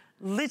is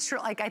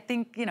literal, like I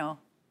think, you know.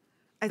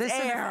 It's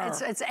air.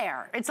 It's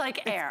air. It's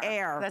like air. It's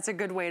air. That's a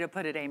good way to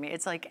put it, Amy.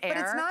 It's like air.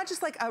 But it's not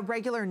just like a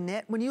regular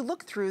knit. When you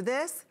look through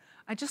this,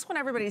 I just want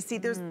everybody to see,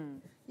 there's,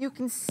 you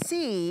can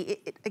see,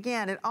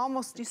 again, it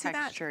almost, do you see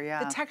that? Texture,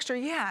 yeah. The texture,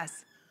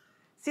 yes.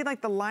 See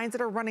like the lines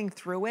that are running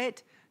through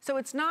it? So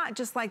it's not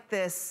just like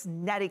this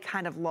netty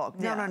kind of look.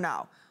 No,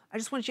 no. I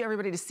just want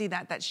everybody to see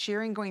that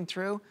shearing going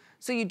through.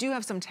 So you do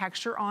have some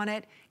texture on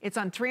it. It's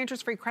on 3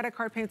 interest-free credit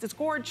card payments. It's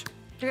gorge.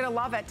 You're gonna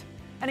love it.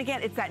 And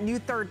again, it's that new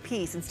third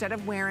piece. Instead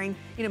of wearing,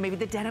 you know, maybe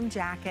the denim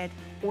jacket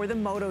or the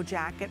moto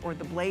jacket or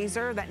the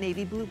blazer, that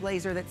navy blue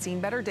blazer that's seen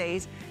better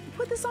days, you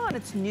put this on.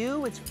 It's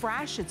new, it's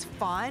fresh, it's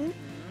fun.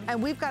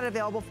 And we've got it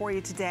available for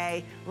you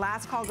today.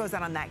 Last call goes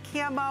out on that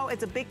camo.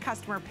 It's a big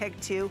customer pick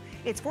too.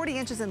 It's 40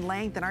 inches in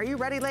length. And are you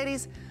ready,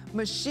 ladies?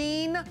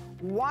 Machine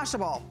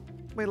washable.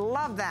 We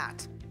love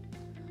that.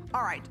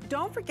 All right,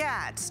 don't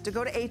forget to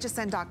go to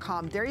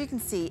hsn.com. There you can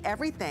see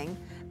everything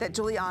that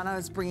Giuliana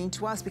is bringing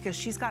to us because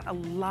she's got a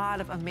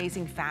lot of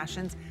amazing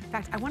fashions. In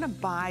fact, I want to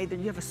buy that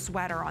you have a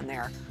sweater on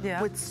there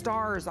with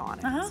stars on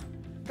it.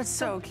 That's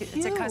so cute.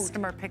 It's a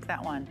customer pick,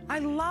 that one. I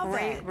love it.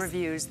 Great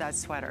reviews, that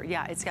sweater.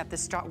 Yeah, it's got the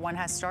star. One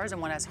has stars and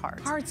one has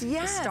hearts. Hearts,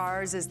 yes. The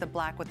stars is the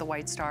black with the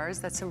white stars.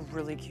 That's a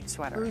really cute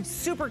sweater.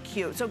 Super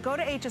cute. So go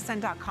to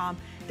hsn.com.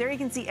 There you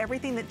can see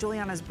everything that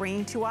Giuliana is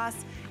bringing to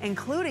us,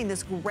 including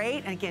this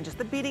great, and again, just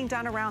the beading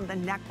done around the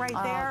neck right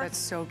there. Oh, that's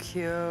so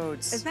cute.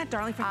 Isn't that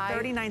darling? For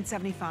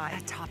 $39.75.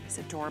 That top is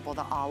adorable.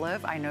 The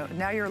olive, I know.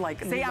 Now you're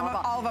like, see, I'm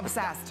olive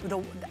obsessed.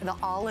 The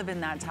olive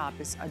in that top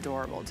is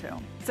adorable too.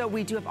 So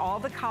we do have all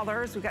the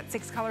colors. We've got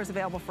 6 colors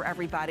available for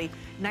everybody.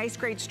 Nice,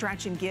 great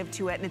stretch and give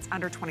to it, and it's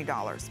under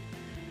 $20.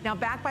 Now,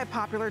 back by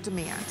popular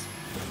demand,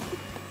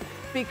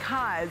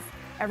 because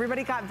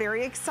everybody got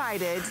very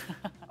excited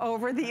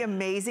over the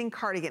amazing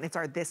cardigan. It's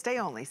our this day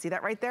only. See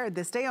that right there?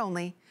 This day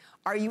only.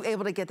 Are you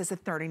able to get this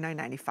at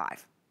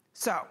 $39.95?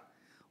 So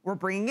we're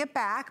bringing it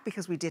back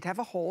because we did have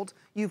a hold.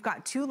 You've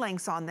got 2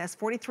 lengths on this,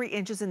 43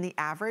 inches in the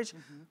average,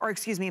 or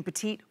excuse me, in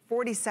petite,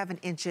 47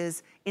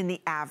 inches in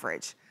the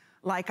average.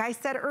 Like I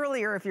said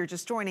earlier, if you're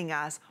just joining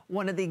us,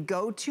 one of the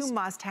go-to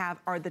must-have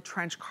are the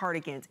trench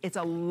cardigans. It's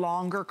a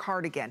longer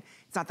cardigan.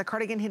 It's not the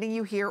cardigan hitting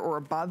you here or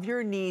above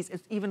your knees.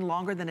 It's even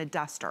longer than a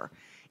duster.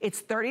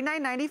 It's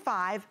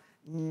 $39.95,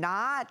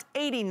 not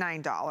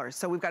 $89.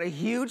 So we've got a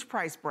huge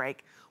price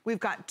break. We've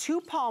got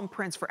 2 palm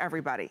prints for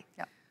everybody.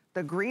 Yep.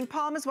 The green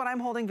palm is what I'm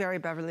holding, very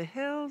Beverly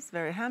Hills,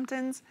 very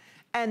Hamptons.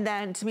 And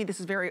then to me, this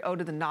is very Ode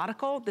to the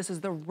Nautical. This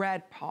is the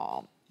red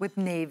palm. With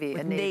navy,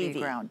 a navy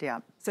ground, yeah.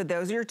 So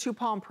those are your 2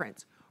 palm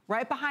prints.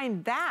 Right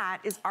behind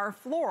that is our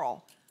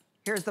floral.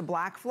 Here's the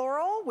black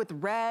floral with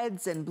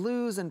reds and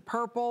blues and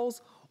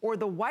purples, or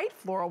the white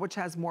floral, which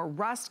has more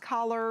rust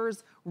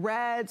colors,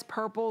 reds,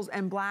 purples,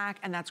 and black,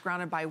 and that's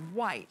grounded by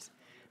white.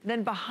 And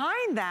then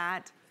behind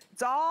that,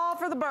 it's all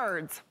for the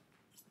birds.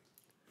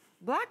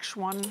 Black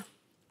swan,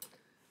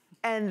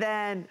 and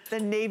then the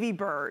navy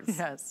birds.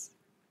 Yes.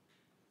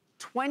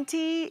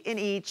 20 in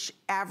each,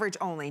 average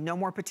only, no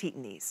more petite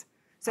in these.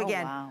 So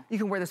again, you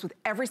can wear this with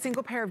every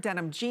single pair of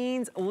denim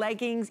jeans,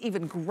 leggings,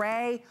 even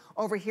gray.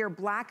 Over here,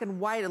 black and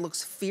white, it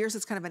looks fierce.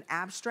 It's kind of an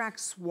abstract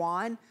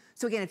swan.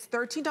 So again, it's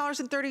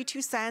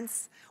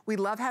 $13.32. We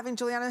love having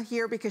Giuliana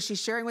here because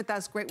she's sharing with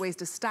us great ways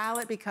to style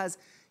it because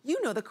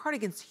you know the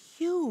cardigan's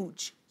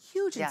huge.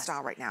 Huge in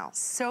style right now.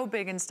 So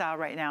big in style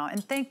right now.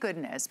 And thank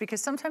goodness,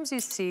 because sometimes you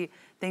see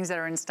things that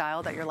are in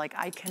style that you're like,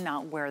 I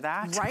cannot wear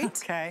that. Right.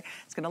 Okay,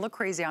 it's gonna look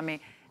crazy on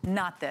me.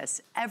 Not this.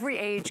 Every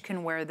age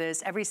can wear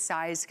this. Every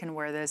size can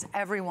wear this.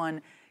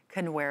 Everyone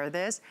can wear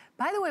this.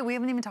 By the way, we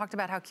haven't even talked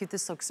about how cute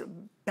this looks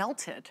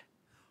belted.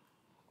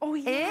 Oh,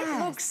 yes.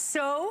 It looks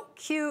so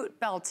cute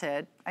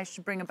belted. I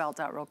should bring a belt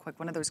out real quick.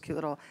 One of those cute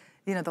little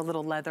you know, the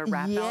little leather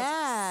wrap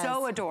Yes. belt.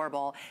 So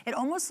adorable. It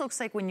almost looks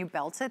like when you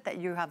belt it that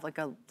you have like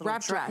a little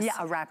wrap dress. Yeah,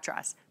 a wrap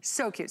dress.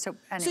 So cute. So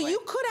anyway. So you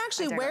could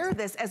actually wear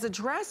this as a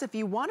dress if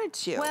you wanted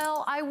to.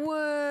 Well, I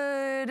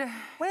would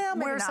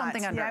wear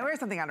something under it. Yeah, wear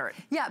something under it.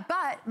 Yeah,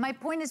 but my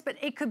point is, but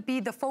it could be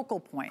the focal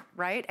point,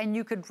 right? And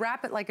you could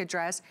wrap it like a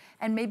dress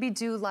and maybe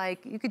do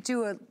like, you could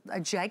do a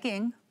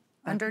jegging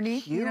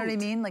underneath, you know what I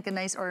mean? Like a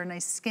nice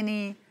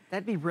skinny.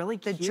 That'd be really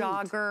cute. The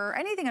jogger,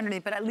 anything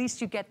underneath, but at least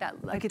you get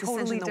that like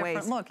totally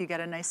different look. You get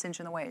a nice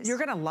cinch in the waist. You're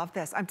gonna love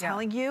this. I'm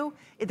telling you,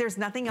 there's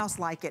nothing else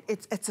like it.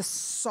 It's a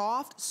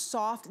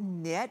soft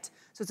knit.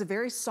 So it's a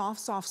very soft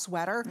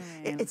sweater.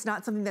 It's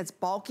not something that's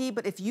bulky,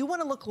 but if you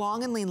wanna look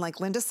long and lean, like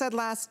Linda said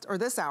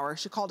this hour,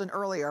 she called in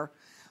earlier,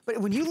 but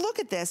when you look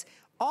at this,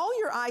 all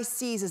your eye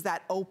sees is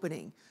that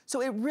opening.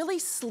 So it really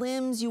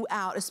slims you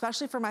out,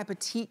 especially for my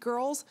petite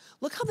girls.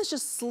 Look how this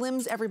just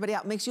slims everybody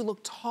out, makes you look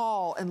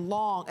tall and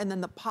long, and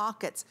then the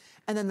pockets,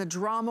 and then the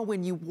drama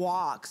when you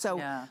walk.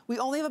 So we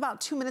only have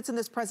about 2 minutes in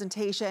this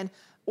presentation.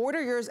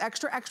 Order yours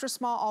extra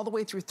small all the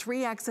way through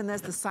 3X in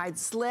this, the side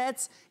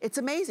slits. It's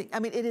amazing. I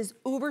mean, it is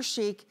uber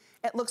chic.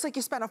 It looks like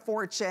you spent a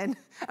fortune,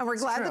 and we're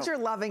glad that you're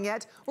loving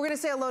it. We're gonna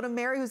say hello to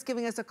Mary, who's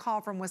giving us a call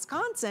from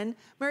Wisconsin.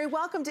 Mary,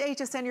 welcome to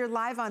HSN. You're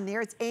live on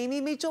there. It's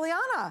Amy. Meet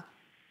Giuliana.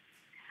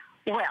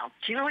 Well,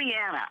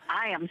 Giuliana,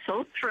 I am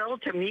so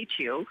thrilled to meet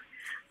you.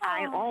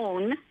 I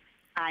own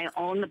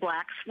the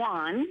Black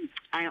Swan.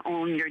 I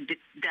own your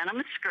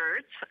denim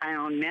skirts. I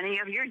own many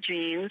of your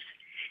jeans.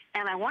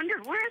 And I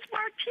wondered, where's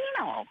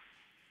Martino?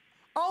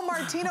 Oh,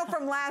 Martino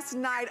from last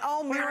night.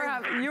 Oh,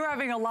 Mary. You were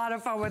having a lot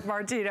of fun with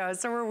Martino.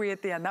 So were we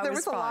at the end. That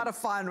was fun. There was a lot of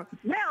fun.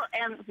 Well,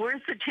 and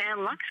where's the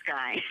Tan Lux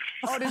guy?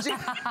 Oh, did you?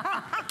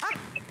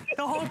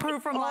 The whole crew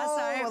from last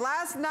night. Oh,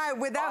 last night.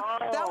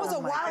 That was a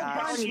wild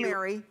bunch,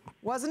 Mary,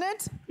 wasn't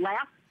it?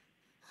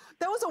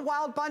 That was a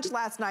wild bunch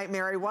last night,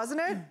 Mary,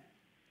 wasn't it?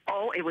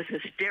 Oh, it was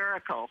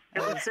hysterical.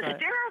 It was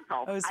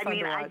hysterical. It was fun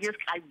to watch.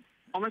 I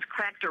almost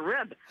cracked a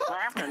rib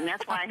laughing.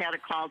 That's why I had to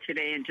call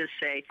today and just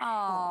say,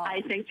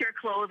 I think your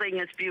clothing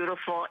is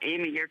beautiful.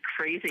 Amy, you're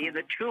crazy.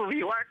 The two of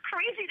you are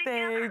crazy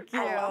together.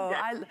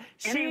 Thank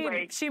you.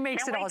 Anyway, she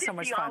makes it all so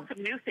much fun.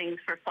 Some new things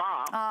for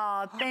fall.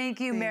 Oh, thank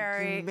you,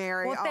 Mary.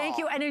 Well, thank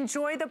you, and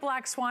enjoy the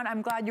Black Swan.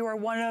 I'm glad you are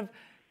one of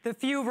the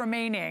few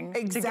remaining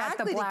to get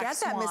the Black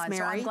Swan. Miss Mary.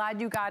 So I'm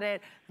glad you got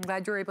it. I'm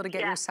glad you were able to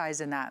get your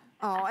size in that.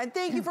 Oh, and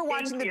thank you for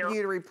watching the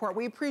Beauty Report.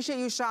 We appreciate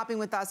you shopping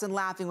with us and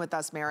laughing with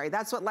us, Mary.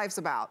 That's what life's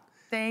about.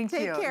 Thank you.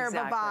 Take care.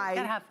 Bye-bye. You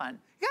gotta have fun.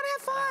 You gotta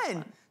have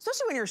fun.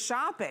 Especially when you're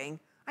shopping.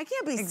 I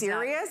can't be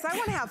serious. I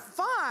want to have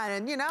fun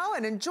and,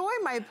 and enjoy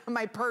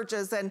my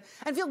purchase and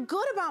feel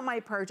good about my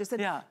purchase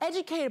and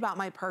educate about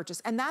my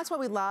purchase. And that's why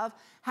we love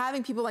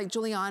having people like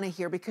Giuliana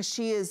here, because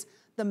she is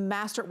the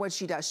master at what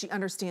she does. She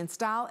understands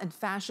style and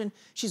fashion.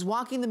 She's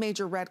walking the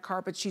major red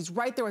carpet. She's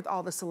right there with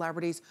all the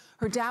celebrities.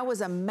 Her dad was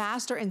a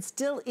master and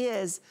still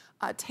is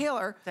a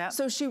tailor.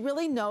 So she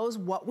really knows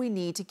what we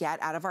need to get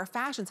out of our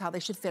fashions, how they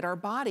should fit our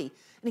body.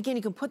 And again,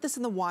 you can put this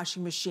in the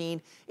washing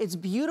machine. It's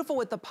beautiful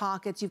with the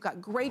pockets. You've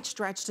got great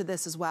stretch to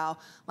this as well.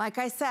 Like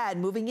I said,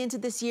 moving into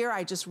this year,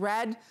 I just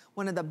read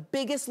one of the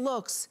biggest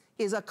looks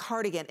is a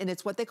cardigan, and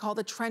it's what they call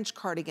the trench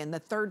cardigan, the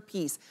third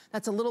piece.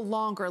 That's a little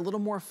longer, a little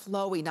more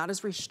flowy, not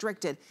as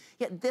restricted.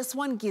 Yet this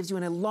one gives you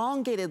an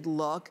elongated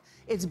look.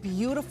 It's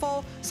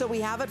beautiful. So we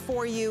have it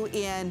for you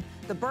in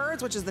the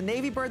birds, which is the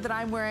navy bird that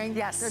I'm wearing.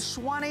 Yes. The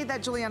Schwanny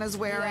that Giuliana's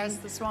wearing. Yes,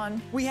 the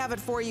swan. We have it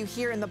for you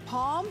here in the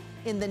palm,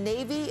 in the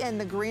navy and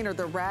the green, or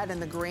the red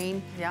and the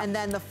green. And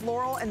then the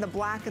floral and the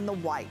black and the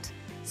white.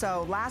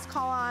 So last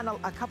call on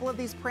a couple of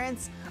these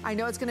prints. I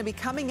know it's going to be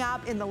coming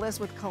up in the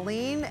list with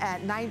Colleen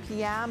at 9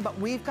 p.m., but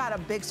we've got a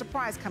big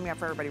surprise coming up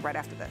for everybody right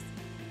after this.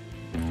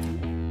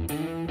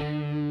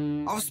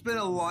 I've spent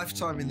a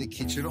lifetime in the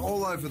kitchen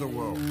all over the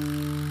world,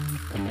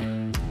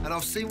 and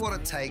I've seen what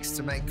it takes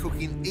to make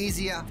cooking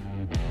easier,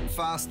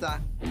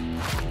 faster,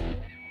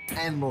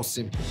 and more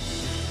simple.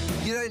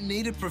 You don't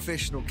need a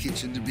professional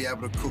kitchen to be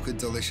able to cook a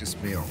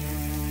delicious meal.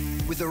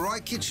 With the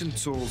right kitchen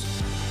tools,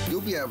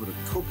 you'll be able to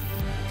cook,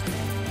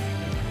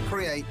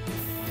 create,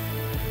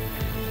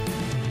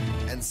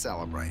 and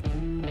celebrate.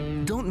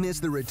 Don't miss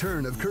the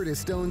return of Curtis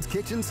Stone's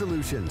Kitchen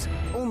Solutions,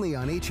 only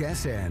on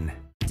HSN.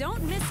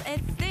 Don't miss a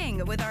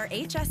thing with our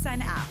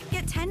HSN app.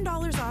 Get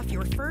 $10 off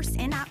your first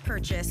in-app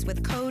purchase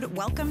with code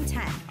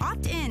WELCOME10.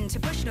 Opt in to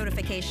push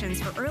notifications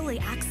for early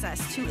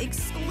access to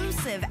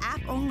exclusive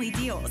app-only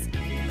deals.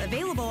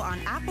 Available on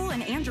Apple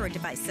and Android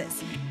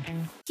devices.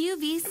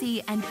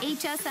 QVC and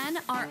HSN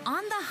are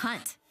on the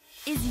hunt.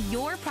 Is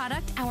your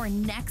product our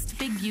next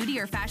big beauty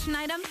or fashion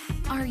item?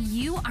 Are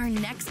you our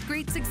next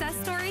great success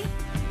story?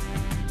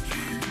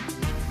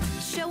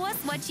 Show us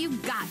what you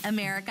got,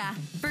 America.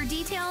 For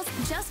details,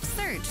 just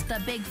search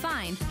The Big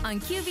Find on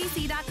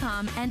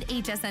QVC.com and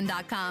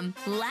HSN.com.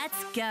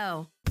 Let's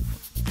go.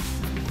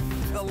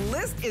 The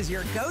list is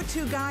your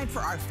go-to guide for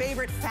our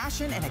favorite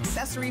fashion and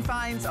accessory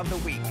finds of the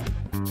week.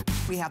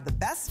 We have the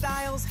best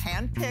styles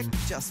handpicked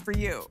just for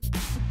you.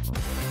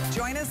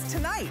 Join us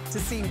tonight to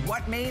see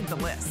what made the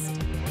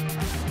list.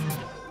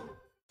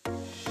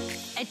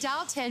 At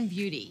Dial 10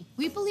 Beauty,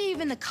 we believe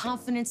in the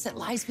confidence that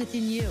lies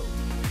within you.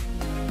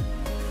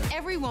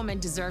 Every woman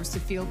deserves to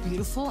feel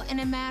beautiful in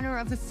a matter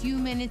of a few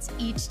minutes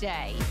each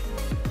day.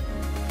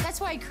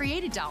 That's why I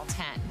created Dial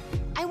 10.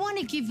 I want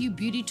to give you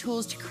beauty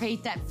tools to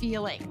create that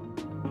feeling.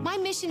 My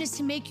mission is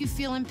to make you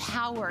feel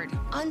empowered,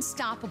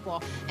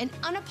 unstoppable, and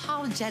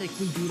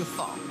unapologetically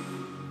beautiful.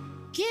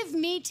 Give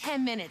me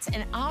 10 minutes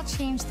and I'll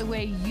change the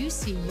way you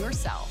see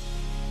yourself.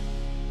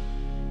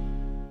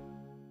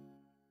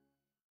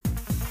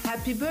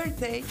 Happy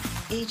birthday,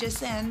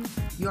 HSN.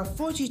 You're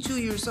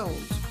 42 years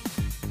old.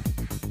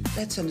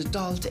 That's an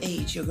adult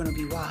age. You're going to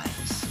be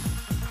wise.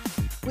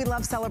 We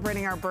love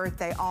celebrating our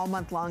birthday all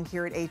month long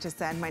here at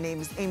HSN. My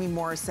name is Amy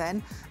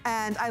Morrison,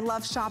 and I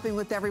love shopping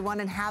with everyone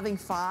and having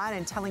fun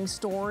and telling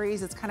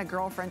stories. It's kind of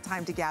girlfriend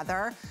time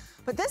together.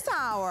 But this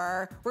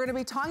hour, we're going to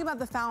be talking about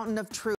the Fountain of Truth.